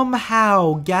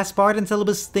 Somehow, Gaspard and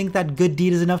Syllabus think that good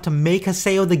deed is enough to make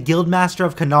Haseo the guildmaster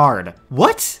of Canard.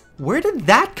 What? Where did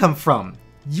that come from?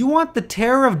 You want the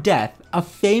Terror of Death, a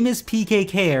famous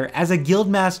PKKer, as a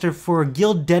guildmaster for a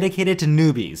guild dedicated to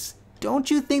newbies.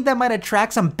 Don't you think that might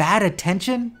attract some bad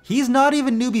attention? He's not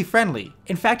even newbie friendly.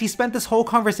 In fact, he spent this whole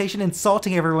conversation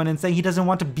insulting everyone and saying he doesn't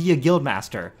want to be a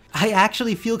guildmaster. I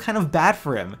actually feel kind of bad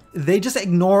for him. They just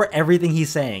ignore everything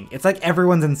he's saying. It's like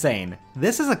everyone's insane.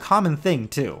 This is a common thing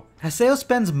too. Haseo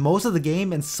spends most of the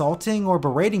game insulting or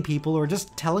berating people or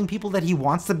just telling people that he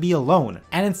wants to be alone.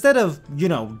 And instead of, you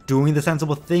know, doing the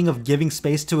sensible thing of giving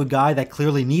space to a guy that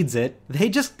clearly needs it, they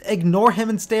just ignore him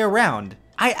and stay around.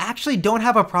 I actually don't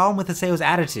have a problem with Haseo's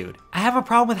attitude. I have a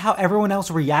problem with how everyone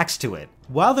else reacts to it.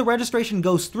 While the registration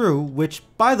goes through, which,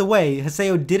 by the way,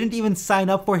 Haseo didn't even sign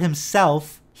up for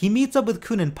himself, he meets up with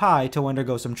Kun and Pai to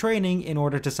undergo some training in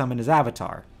order to summon his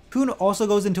avatar. Kun also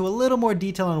goes into a little more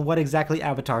detail on what exactly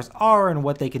avatars are and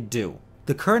what they could do.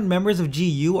 The current members of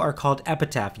GU are called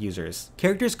Epitaph users,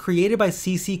 characters created by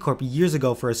CC Corp years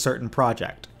ago for a certain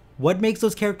project. What makes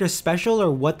those characters special or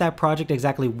what that project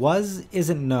exactly was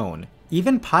isn't known.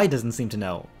 Even Pai doesn't seem to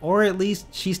know, or at least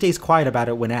she stays quiet about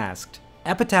it when asked.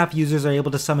 Epitaph users are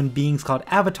able to summon beings called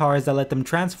avatars that let them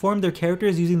transform their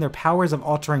characters using their powers of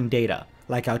altering data,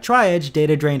 like how Triage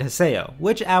data drained Haseo,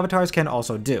 which avatars can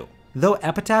also do. Though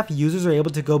Epitaph users are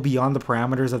able to go beyond the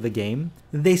parameters of the game,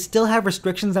 they still have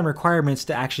restrictions and requirements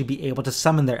to actually be able to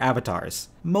summon their avatars,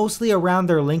 mostly around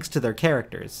their links to their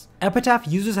characters. Epitaph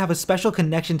users have a special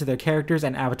connection to their characters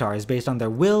and avatars based on their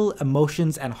will,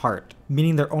 emotions, and heart,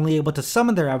 meaning they're only able to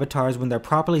summon their avatars when they're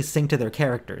properly synced to their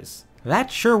characters. That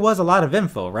sure was a lot of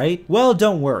info, right? Well,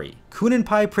 don't worry. Kun and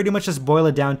Pai pretty much just boil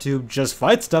it down to just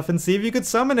fight stuff and see if you could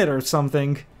summon it or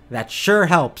something. That sure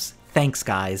helps. Thanks,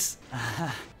 guys.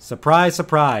 Surprise,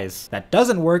 surprise. That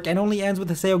doesn't work and only ends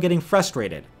with Haseo getting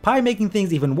frustrated. Pai making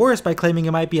things even worse by claiming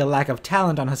it might be a lack of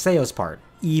talent on Haseo's part.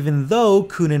 Even though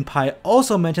Kun and Pai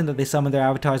also mentioned that they summoned their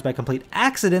avatars by complete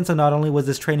accident, so not only was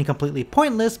this training completely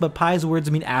pointless, but Pai's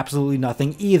words mean absolutely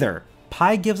nothing either.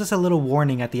 Pai gives us a little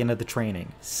warning at the end of the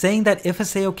training, saying that if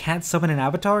Haseo can't summon an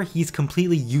avatar, he's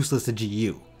completely useless to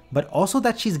GU. But also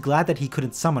that she's glad that he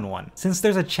couldn't summon one, since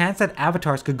there's a chance that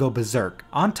avatars could go berserk.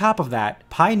 On top of that,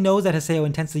 Pai knows that Haseo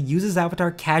intends to use his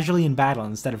avatar casually in battle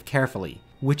instead of carefully,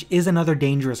 which is another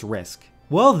dangerous risk.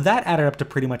 Well, that added up to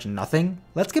pretty much nothing.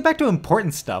 Let's get back to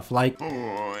important stuff like...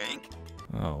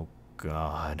 Oh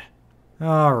god.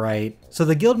 Alright, so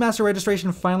the Guildmaster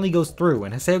registration finally goes through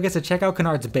and Haseo gets to check out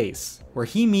Kennard's base, where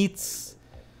he meets...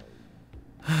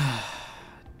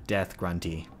 Death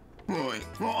Grunty.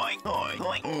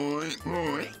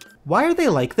 Why are they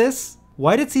like this?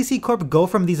 Why did CC Corp go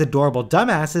from these adorable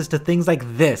dumbasses to things like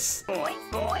this?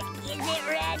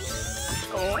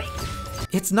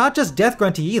 It's not just Death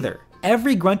Grunty either.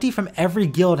 Every Grunty from every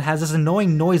guild has this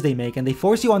annoying noise they make, and they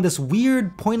force you on this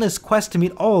weird, pointless quest to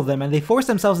meet all of them, and they force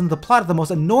themselves into the plot at the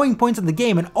most annoying points in the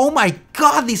game, and oh my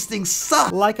god, these things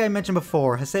suck! Like I mentioned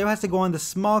before, Haseo has to go on this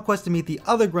small quest to meet the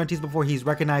other Grunties before he's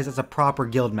recognized as a proper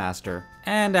guildmaster.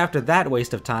 And after that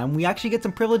waste of time, we actually get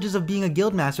some privileges of being a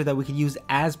guildmaster that we can use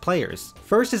as players.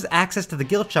 First is access to the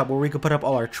guild shop where we could put up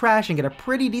all our trash and get a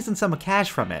pretty decent sum of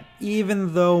cash from it,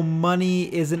 even though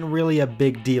money isn't really a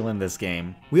big deal in this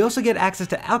game. We also get access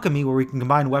to alchemy where we can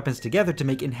combine weapons together to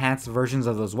make enhanced versions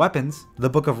of those weapons, the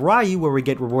Book of Ryu where we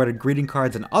get rewarded greeting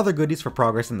cards and other goodies for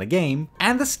progress in the game,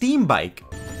 and the Steam Bike.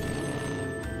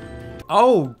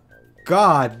 Oh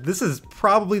god, this is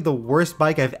probably the worst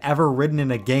bike I've ever ridden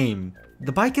in a game.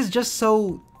 The bike is just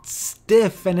so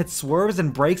stiff and it swerves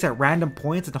and brakes at random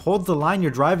points and holds the line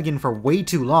you're driving in for way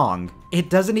too long.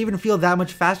 It doesn't even feel that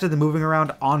much faster than moving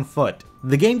around on foot.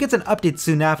 The game gets an update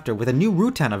soon after with a new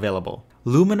route town available.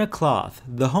 Lumina Cloth,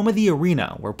 the home of the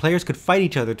arena where players could fight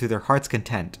each other to their heart's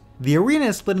content. The arena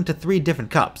is split into 3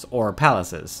 different cups, or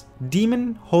palaces.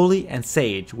 Demon, Holy, and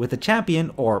Sage, with the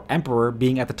champion, or emperor,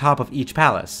 being at the top of each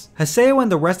palace. Haseo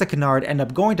and the rest of Kennard end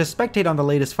up going to spectate on the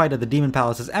latest fight of the Demon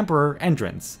Palace's emperor,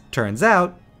 Entrance. Turns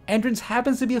out, Entrance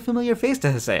happens to be a familiar face to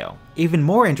Haseo. Even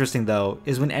more interesting though,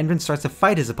 is when Entrance starts to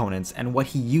fight his opponents and what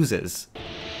he uses.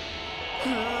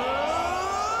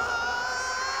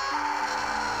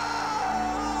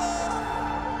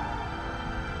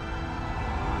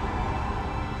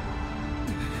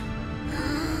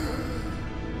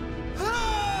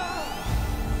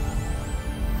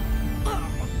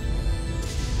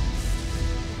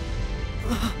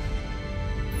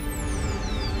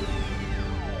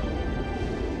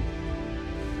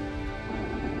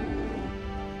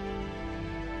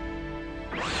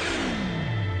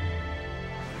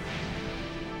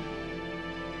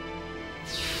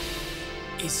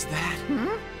 Is that?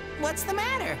 What's the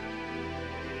matter?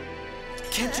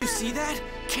 Can't you see that?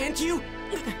 Can't you?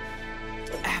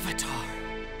 Avatar.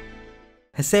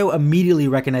 Haseo immediately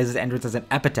recognizes Entrance as an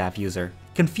Epitaph user,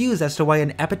 confused as to why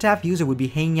an Epitaph user would be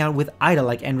hanging out with Ida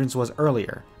like Entrance was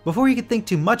earlier. Before he could think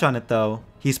too much on it though,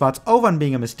 he spots Ovan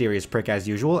being a mysterious prick as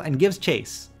usual and gives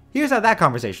chase. Here's how that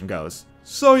conversation goes.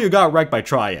 So you got wrecked by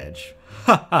Tri-Edge.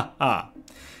 Ha ha ha.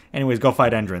 Anyways, go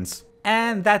fight Entrance.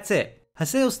 And that's it.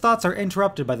 Haseo's thoughts are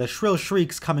interrupted by the shrill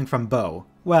shrieks coming from Bo.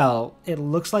 Well, it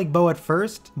looks like Bo at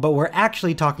first, but we're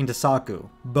actually talking to Saku,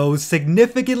 Bo's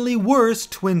significantly worse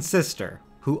twin sister,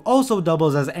 who also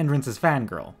doubles as Entrance's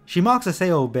fangirl. She mocks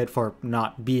Haseo a bit for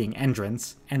not being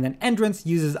Entrance, and then Entrance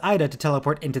uses Ida to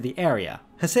teleport into the area.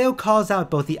 Haseo calls out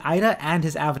both the Ida and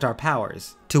his avatar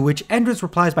powers, to which Entrance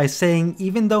replies by saying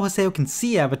even though Haseo can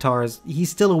see avatars, he's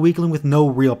still a weakling with no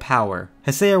real power.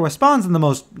 Haseo responds in the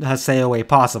most Haseo way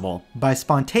possible, by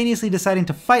spontaneously deciding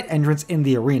to fight Entrance in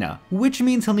the arena, which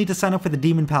means he'll need to sign up for the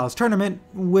Demon Palace tournament,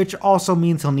 which also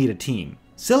means he'll need a team.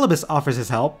 Syllabus offers his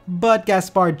help, but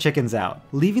Gaspard chickens out,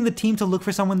 leaving the team to look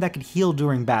for someone that could heal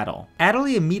during battle.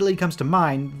 Adelie immediately comes to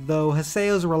mind, though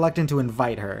Haseo's reluctant to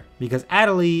invite her, because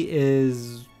Adelie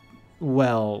is...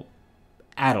 well...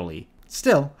 Adelie.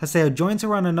 Still, Haseo joins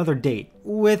her on another date,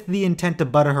 with the intent to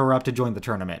butter her up to join the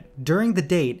tournament. During the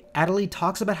date, Adelie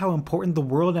talks about how important the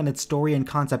world and its story and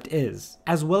concept is,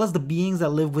 as well as the beings that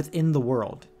live within the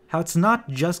world. How it's not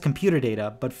just computer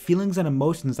data, but feelings and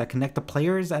emotions that connect the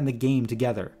players and the game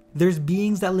together. There's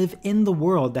beings that live in the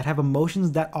world that have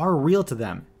emotions that are real to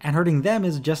them, and hurting them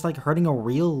is just like hurting a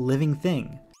real living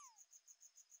thing.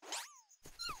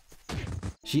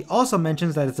 She also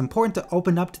mentions that it's important to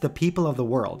open up to the people of the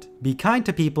world, be kind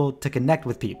to people to connect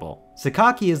with people.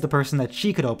 Sakaki is the person that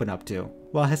she could open up to,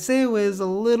 while Haseo is a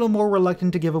little more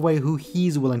reluctant to give away who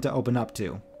he's willing to open up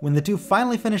to. When the two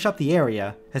finally finish up the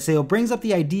area, Haseo brings up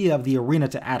the idea of the arena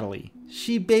to Adderley.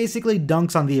 She basically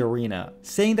dunks on the arena,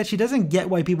 saying that she doesn't get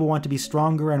why people want to be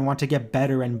stronger and want to get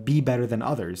better and be better than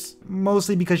others,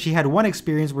 mostly because she had one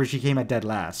experience where she came at dead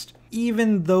last.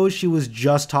 Even though she was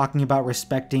just talking about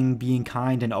respecting, being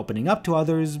kind, and opening up to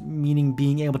others, meaning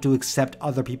being able to accept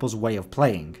other people's way of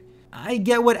playing. I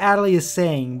get what Adderley is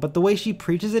saying, but the way she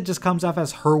preaches it just comes off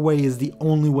as her way is the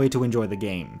only way to enjoy the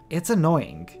game. It's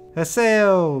annoying.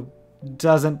 Haseo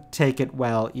doesn't take it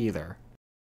well either.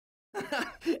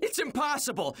 It's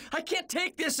impossible! I can't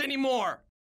take this anymore!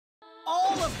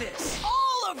 All of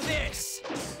this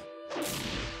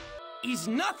is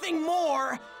nothing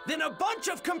more than a bunch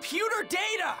of computer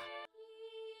data!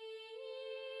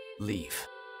 Leave.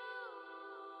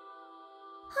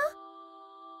 Huh?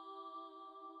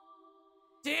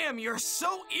 Damn, you're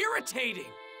so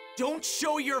irritating! Don't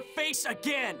show your face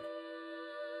again!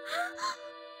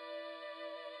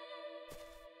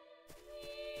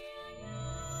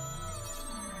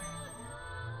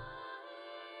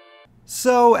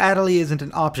 So Adderley isn't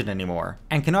an option anymore,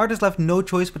 and Kennard is left no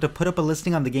choice but to put up a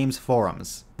listing on the game's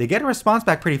forums. They get a response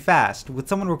back pretty fast, with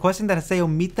someone requesting that Haseo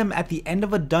meet them at the end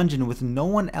of a dungeon with no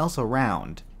one else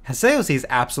around. Haseo sees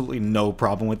absolutely no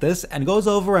problem with this, and goes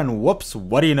over and whoops,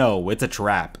 what do you know, it's a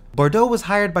trap. Bordeaux was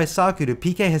hired by Saku to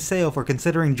PK Haseo for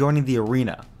considering joining the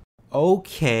arena.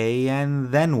 Okay,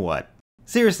 and then what?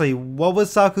 Seriously, what was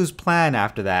Saku's plan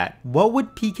after that? What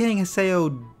would PKing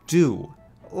Haseo do?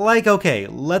 Like, okay,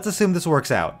 let's assume this works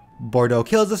out. Bordeaux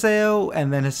kills Haseo,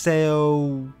 and then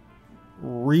Haseo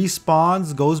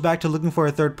respawns, goes back to looking for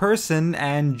a third person,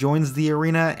 and joins the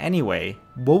arena anyway.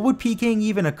 What would PKing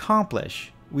even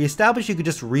accomplish? We established you could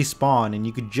just respawn and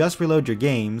you could just reload your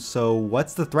game, so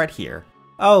what's the threat here?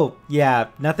 Oh, yeah,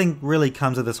 nothing really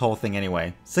comes of this whole thing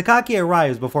anyway. Sakaki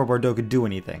arrives before Bordeaux could do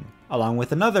anything, along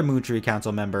with another Moontree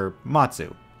Council member,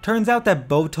 Matsu. Turns out that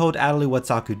Bo told Adderley what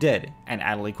Saku did, and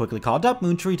Adderley quickly called up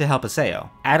Moontree to help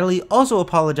Haseo. Adderley also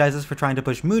apologizes for trying to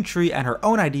push Moontree and her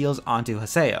own ideals onto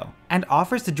Haseo, and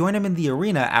offers to join him in the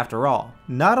arena after all.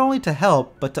 Not only to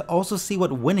help, but to also see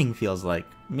what winning feels like.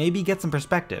 Maybe get some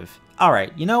perspective.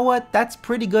 Alright, you know what? That's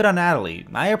pretty good on Adderley.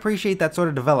 I appreciate that sort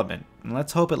of development, and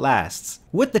let's hope it lasts.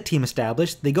 With the team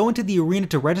established, they go into the arena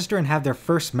to register and have their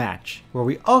first match, where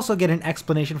we also get an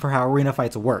explanation for how arena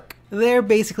fights work. They're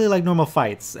basically like normal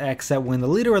fights, except when the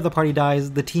leader of the party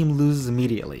dies, the team loses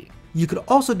immediately. You could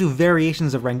also do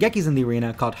variations of Rengekis in the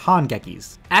arena called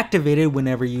Hangekis, activated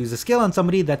whenever you use a skill on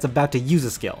somebody that's about to use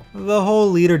a skill. The whole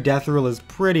leader death rule is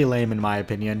pretty lame in my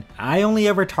opinion. I only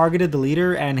ever targeted the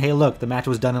leader and hey look, the match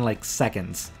was done in like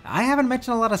seconds. I haven't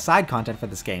mentioned a lot of side content for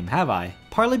this game, have I?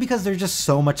 Partly because there's just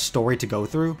so much story to go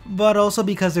through, but also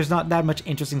because there's not that much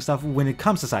interesting stuff when it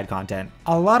comes to side content.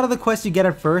 A lot of the quests you get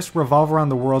at first revolve around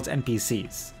the world's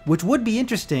NPCs, which would be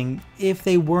interesting if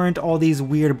they weren't all these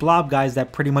weird blob guys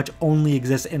that pretty much only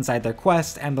exist inside their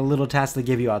quest and the little tasks they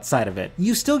give you outside of it.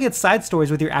 You still get side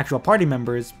stories with your actual party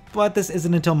members, but this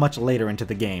isn't until much later into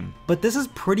the game. But this is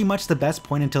pretty much the best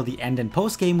point until the end and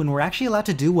post game when we're actually allowed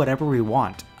to do whatever we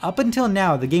want. Up until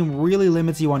now, the game really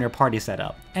limits you on your party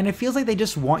setup, and it feels like they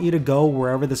just want you to go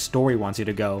wherever the story wants you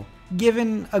to go.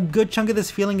 Given a good chunk of this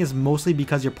feeling is mostly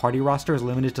because your party roster is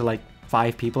limited to like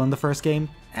 5 people in the first game,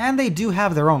 and they do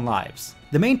have their own lives.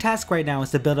 The main task right now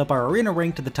is to build up our arena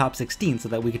rank to the top 16 so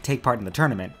that we could take part in the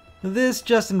tournament. This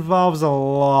just involves a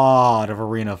lot of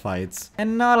arena fights,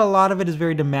 and not a lot of it is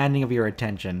very demanding of your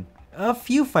attention. A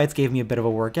few fights gave me a bit of a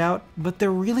workout, but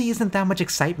there really isn't that much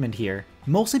excitement here.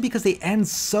 Mostly because they end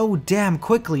so damn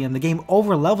quickly and the game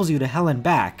overlevels you to hell and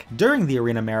back. During the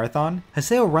arena marathon,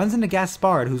 Haseo runs into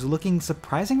Gaspard who's looking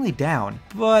surprisingly down,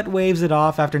 but waves it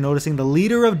off after noticing the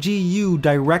leader of GU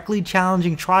directly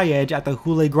challenging Tri-Edge at the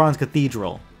Hule Grand's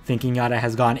Cathedral. Thinking Yada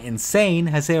has gone insane,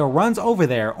 Haseo runs over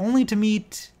there only to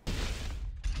meet...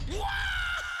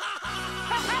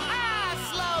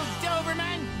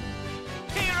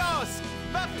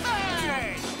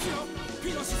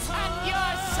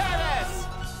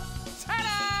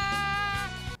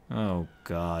 Oh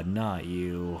god, not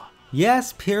you.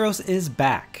 Yes, Pyros is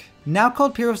back. Now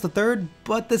called Pyros III,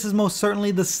 but this is most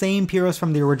certainly the same Pyros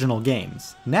from the original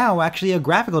games. Now actually a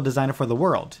graphical designer for the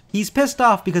world. He's pissed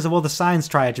off because of all the signs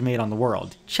Tri-Edge made on the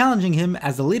world, challenging him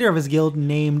as the leader of his guild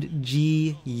named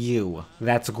GU.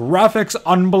 That's graphics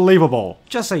unbelievable,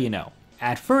 just so you know.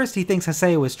 At first, he thinks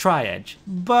Haseo is Tri-Edge,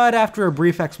 but after a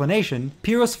brief explanation,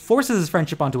 Pyros forces his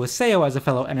friendship onto Haseo as a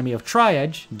fellow enemy of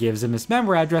Tri-Edge, gives him his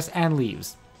member address, and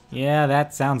leaves. Yeah,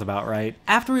 that sounds about right.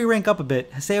 After we rank up a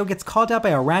bit, Haseo gets called out by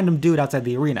a random dude outside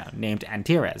the arena named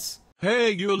Antares.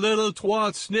 Hey, you little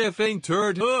twat-sniffing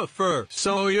turd hoofer.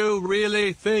 So you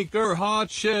really think you're hot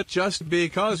shit just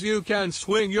because you can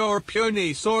swing your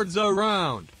puny swords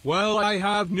around? Well, I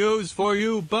have news for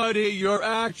you, buddy. You're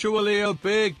actually a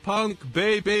big punk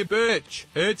baby bitch.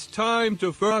 It's time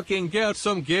to fucking get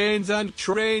some gains and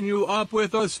train you up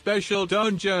with a special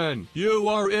dungeon. You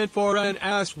are in for an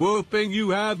ass whooping you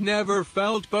have never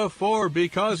felt before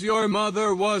because your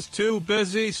mother was too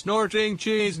busy snorting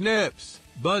cheese nips.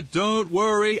 But don't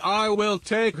worry, I will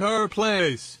take her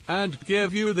place and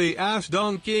give you the ass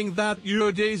dunking that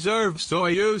you deserve so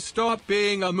you stop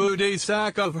being a moody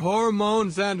sack of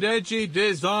hormones and edgy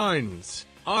designs.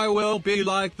 I will be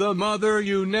like the mother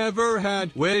you never had,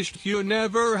 wished you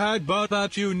never had, but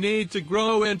that you need to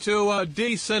grow into a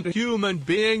decent human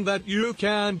being that you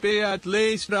can be at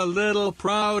least a little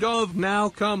proud of. Now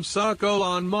come suckle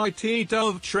on my teat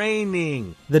of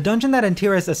training. The dungeon that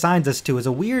Antares assigns us to is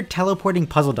a weird teleporting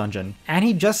puzzle dungeon, and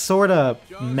he just sorta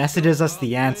messages us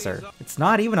the answer. It's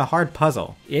not even a hard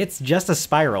puzzle. It's just a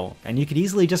spiral, and you could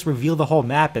easily just reveal the whole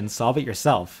map and solve it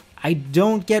yourself. I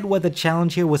don't get what the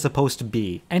challenge here was supposed to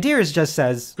be. Antares just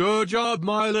says, "Good job,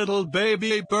 my little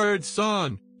baby bird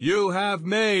son. You have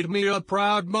made me a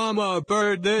proud mama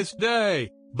bird this day.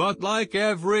 But like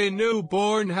every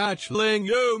newborn hatchling,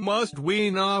 you must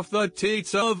wean off the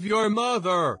teats of your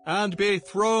mother and be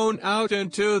thrown out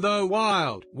into the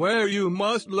wild, where you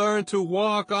must learn to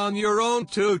walk on your own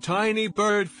two tiny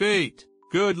bird feet.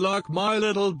 Good luck, my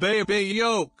little baby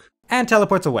yolk." And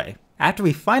teleports away. After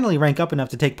we finally rank up enough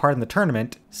to take part in the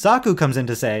tournament, Saku comes in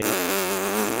to say,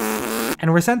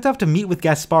 and we're sent off to meet with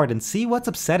Gaspard and see what's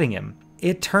upsetting him.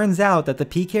 It turns out that the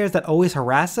PKers that always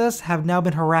harass us have now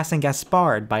been harassing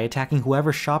Gaspard by attacking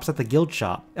whoever shops at the guild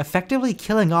shop, effectively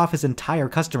killing off his entire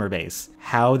customer base.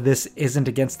 How this isn't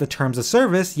against the terms of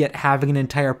service, yet having an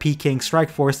entire PKing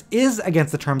strike force is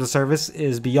against the terms of service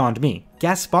is beyond me.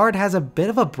 Gaspard has a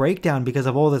bit of a breakdown because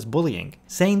of all this bullying,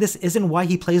 saying this isn't why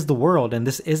he plays the world and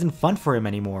this isn't fun for him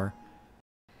anymore.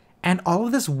 And all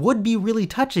of this would be really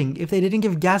touching if they didn't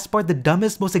give Gaspard the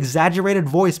dumbest, most exaggerated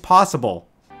voice possible.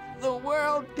 The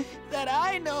world that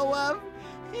I know of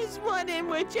is one in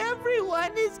which everyone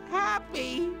is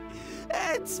happy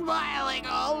and smiling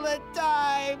all the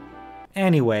time.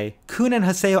 Anyway, Kun and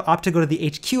Haseo opt to go to the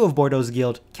HQ of Bordeaux's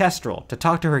guild, Kestrel, to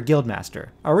talk to her guildmaster.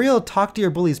 A real talk to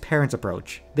your bully's parents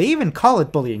approach. They even call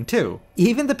it bullying too.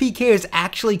 Even the PKers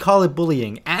actually call it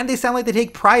bullying, and they sound like they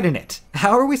take pride in it.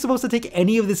 How are we supposed to take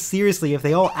any of this seriously if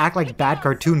they all act like bad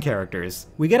cartoon characters?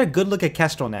 We get a good look at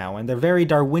Kestrel now, and their very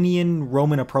Darwinian,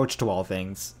 Roman approach to all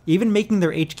things, even making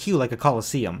their HQ like a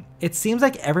coliseum. It seems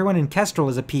like everyone in Kestrel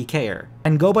is a PKer,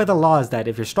 and go by the laws that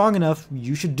if you're strong enough,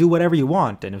 you should do whatever you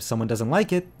want, and if someone doesn't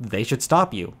like it, they should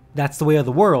stop you. That's the way of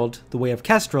the world, the way of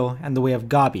Kestrel, and the way of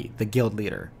Gabi, the guild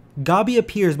leader. Gabi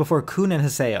appears before Kun and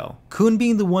Haseo, Kun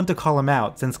being the one to call him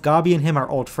out since Gabi and him are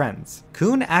old friends.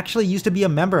 Kun actually used to be a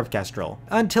member of Kestrel,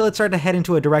 until it started to head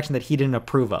into a direction that he didn't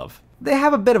approve of. They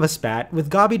have a bit of a spat, with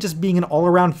Gabi just being an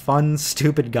all-around fun,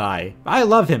 stupid guy. I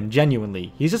love him,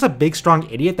 genuinely. He's just a big, strong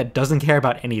idiot that doesn't care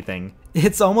about anything.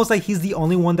 It's almost like he's the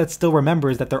only one that still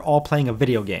remembers that they're all playing a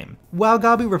video game. While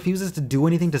Gabi refuses to do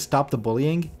anything to stop the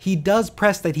bullying, he does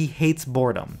press that he hates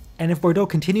boredom. And if Bordeaux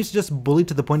continues to just bully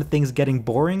to the point of things getting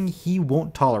boring, he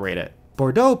won't tolerate it.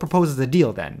 Bordeaux proposes a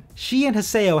deal then. She and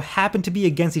Haseo happen to be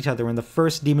against each other in the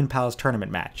first Demon Palace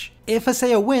tournament match. If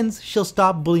Haseo wins, she'll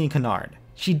stop bullying Canard.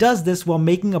 She does this while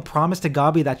making a promise to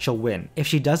Gabi that she'll win. If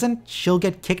she doesn't, she'll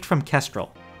get kicked from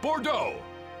Kestrel. Bordeaux!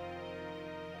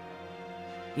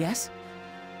 Yes?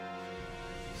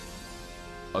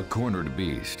 A cornered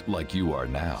beast like you are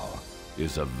now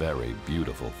is a very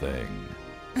beautiful thing.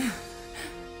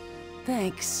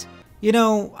 Thanks. You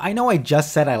know I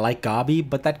just said I like Gabi,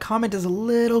 but that comment is a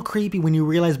little creepy when you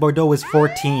realize Bordeaux is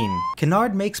 14.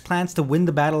 Canard makes plans to win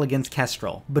the battle against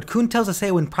Kestrel, but Kun tells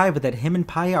Haseo in private that him and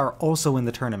Paya are also in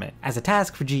the tournament, as a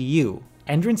task for GU.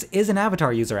 Endrance is an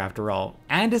avatar user after all,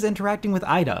 and is interacting with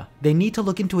Ida. They need to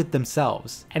look into it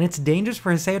themselves, and it's dangerous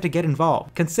for Haseo to get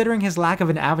involved, considering his lack of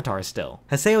an avatar still.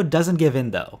 Haseo doesn't give in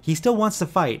though. He still wants to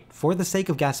fight, for the sake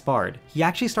of Gaspard. He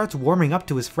actually starts warming up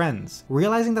to his friends,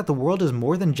 realizing that the world is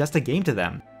more than just a game to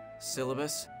them.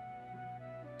 Syllabus,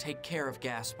 take care of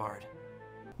Gaspard.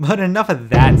 But enough of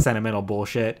that sentimental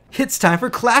bullshit. It's time for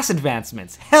class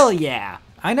advancements, hell yeah!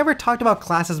 I never talked about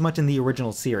classes much in the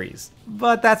original series,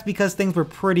 but that's because things were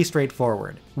pretty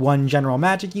straightforward. One general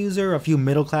magic user, a few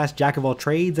middle-class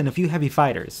jack-of-all-trades, and a few heavy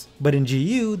fighters. But in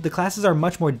GU, the classes are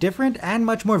much more different and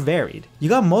much more varied. You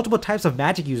got multiple types of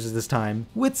magic users this time,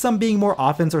 with some being more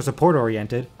offense or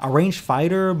support-oriented, a ranged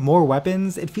fighter, more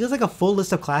weapons. It feels like a full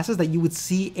list of classes that you would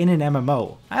see in an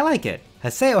MMO. I like it.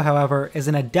 Haseo, however, is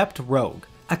an adept rogue.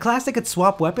 A class that could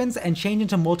swap weapons and change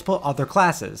into multiple other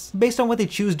classes, based on what they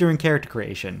choose during character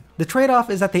creation. The trade-off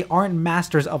is that they aren't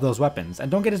masters of those weapons, and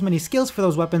don't get as many skills for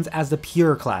those weapons as the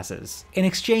pure classes, in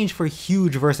exchange for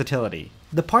huge versatility.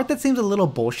 The part that seems a little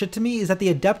bullshit to me is that the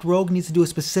adept rogue needs to do a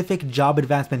specific job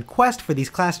advancement quest for these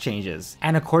class changes,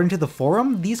 and according to the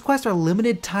forum, these quests are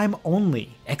limited time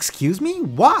only. Excuse me?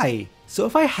 Why? So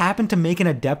if I happen to make an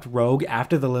adept rogue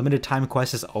after the limited time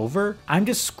quest is over, I'm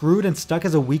just screwed and stuck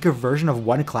as a weaker version of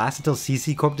one class until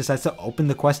CC Corp decides to open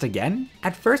the quest again?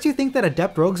 At first you think that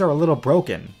adept rogues are a little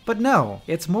broken, but no,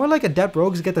 it's more like adept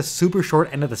rogues get the super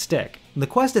short end of the stick. The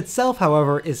quest itself,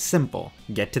 however, is simple.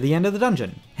 Get to the end of the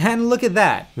dungeon. And look at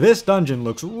that! This dungeon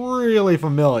looks really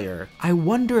familiar. I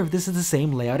wonder if this is the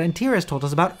same layout Antiris told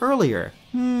us about earlier.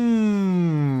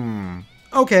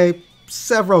 Okay,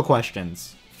 several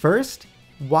questions. First,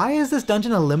 why is this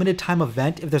dungeon a limited time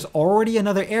event if there's already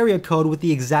another area code with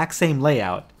the exact same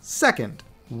layout? Second,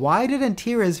 why did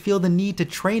Antiris feel the need to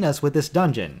train us with this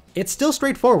dungeon? It's still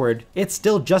straightforward, it's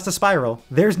still just a spiral.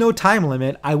 There's no time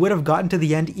limit, I would have gotten to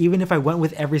the end even if I went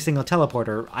with every single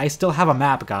teleporter. I still have a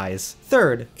map, guys.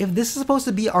 Third, if this is supposed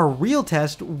to be our real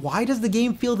test, why does the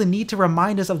game feel the need to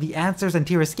remind us of the answers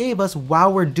Antiris gave us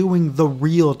while we're doing the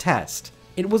real test?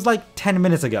 It was like 10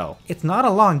 minutes ago. It's not a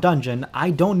long dungeon,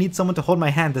 I don't need someone to hold my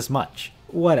hand this much.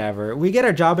 Whatever, we get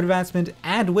our job advancement,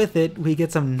 and with it, we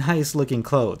get some nice looking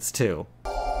clothes too.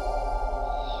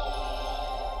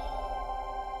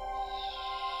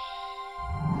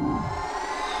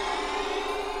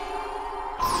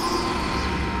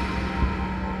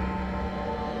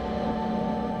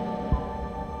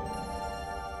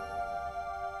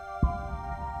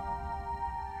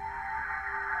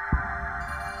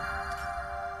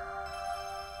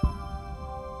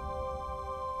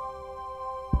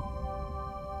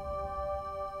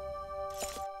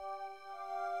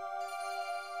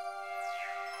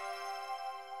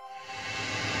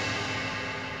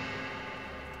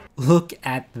 Look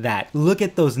at that. Look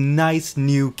at those nice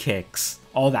new kicks.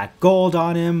 All that gold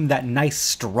on him, that nice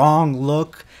strong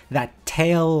look, that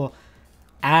tail,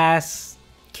 ass,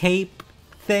 cape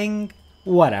thing.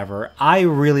 Whatever, I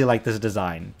really like this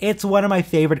design. It's one of my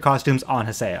favorite costumes on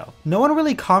Haseo. No one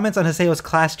really comments on Haseo's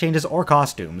class changes or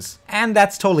costumes, and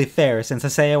that's totally fair since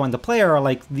Haseo and the player are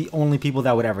like the only people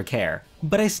that would ever care.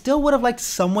 But I still would have liked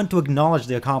someone to acknowledge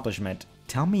the accomplishment.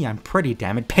 Tell me I'm pretty,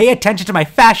 damn it. Pay attention to my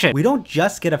fashion! We don't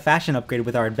just get a fashion upgrade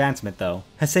with our advancement though.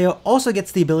 Haseo also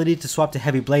gets the ability to swap to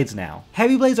heavy blades now.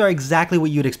 Heavy blades are exactly what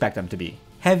you'd expect them to be.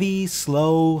 Heavy,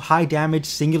 slow, high damage,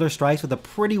 singular strikes with a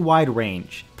pretty wide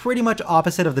range. Pretty much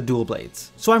opposite of the dual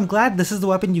blades. So I'm glad this is the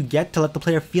weapon you get to let the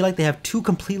player feel like they have two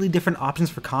completely different options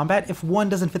for combat if one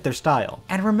doesn't fit their style.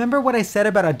 And remember what I said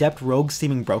about adept rogues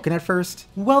seeming broken at first?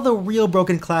 Well, the real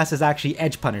broken class is actually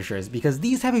edge punishers because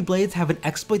these heavy blades have an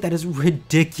exploit that is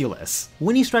ridiculous.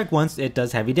 When you strike once, it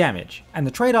does heavy damage. And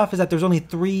the trade-off is that there's only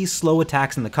 3 slow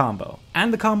attacks in the combo.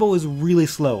 And the combo is really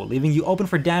slow, leaving you open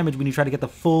for damage when you try to get the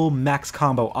full max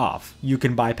combo off. You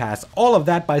can bypass all of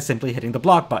that by simply hitting the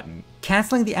block button,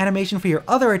 canceling the animation for your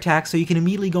other attack so you can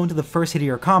immediately go into the first hit of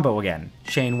your combo again.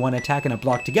 Chain one attack and a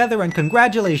block together and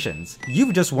congratulations!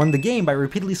 You've just won the game by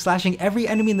repeatedly slashing every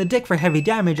enemy in the dick for heavy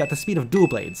damage at the speed of dual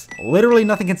blades. Literally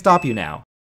nothing can stop you now.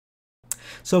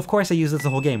 So of course I use this the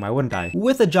whole game, why wouldn't I?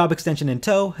 With a job extension in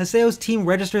tow, Haseo's team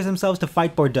registers themselves to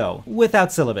fight Bordeaux,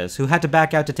 without Syllabus, who had to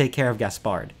back out to take care of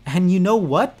Gaspard. And you know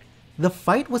what? The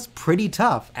fight was pretty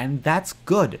tough, and that's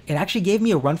good. It actually gave me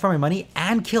a run for my money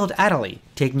and killed Adelie,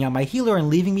 taking out my healer and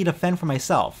leaving me to fend for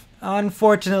myself.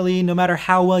 Unfortunately, no matter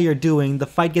how well you're doing, the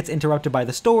fight gets interrupted by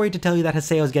the story to tell you that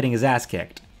Haseo's getting his ass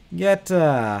kicked. Get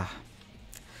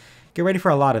ready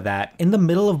for a lot of that. In the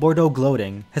middle of Bordeaux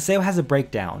gloating, Haseo has a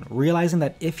breakdown, realizing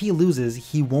that if he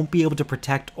loses, he won't be able to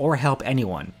protect or help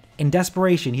anyone. In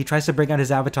desperation, he tries to bring out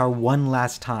his avatar one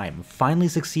last time, finally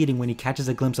succeeding when he catches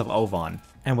a glimpse of Ovan.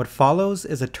 And what follows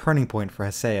is a turning point for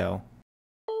Haseo.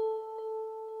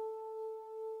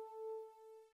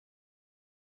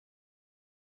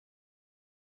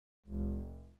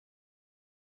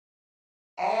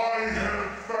 I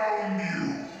have found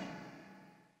you!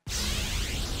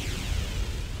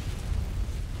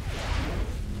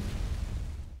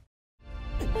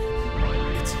 It's here.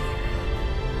 It's here.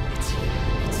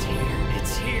 It's here.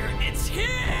 It's here. It's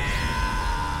here!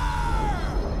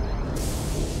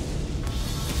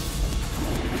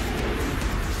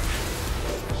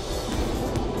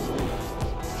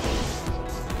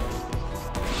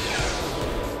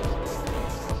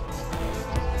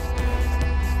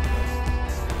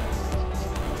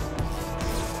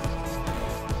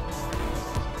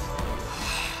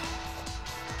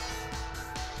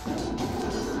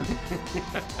 What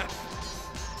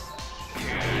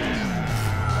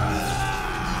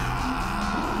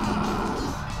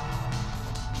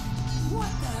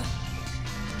the?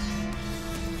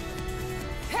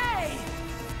 Hey!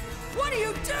 What are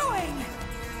you doing?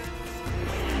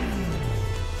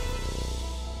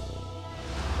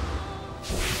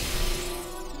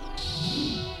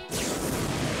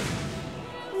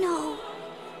 No.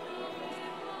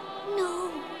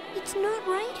 No, it's not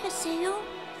right, Haseo.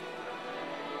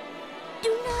 Do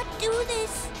not do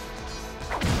this.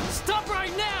 Stop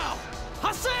right now!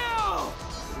 Haseo!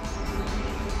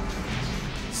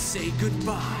 Say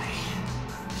goodbye.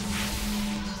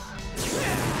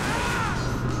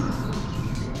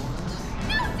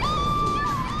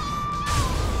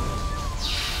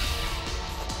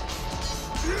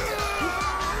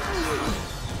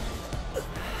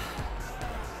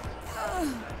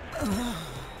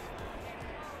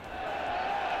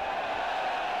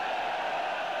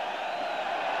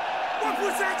 What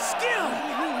was that skill?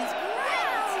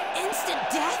 Instant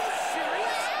death?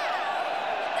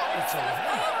 It's all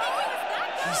right.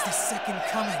 He's the second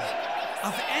coming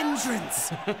of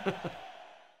Entrance.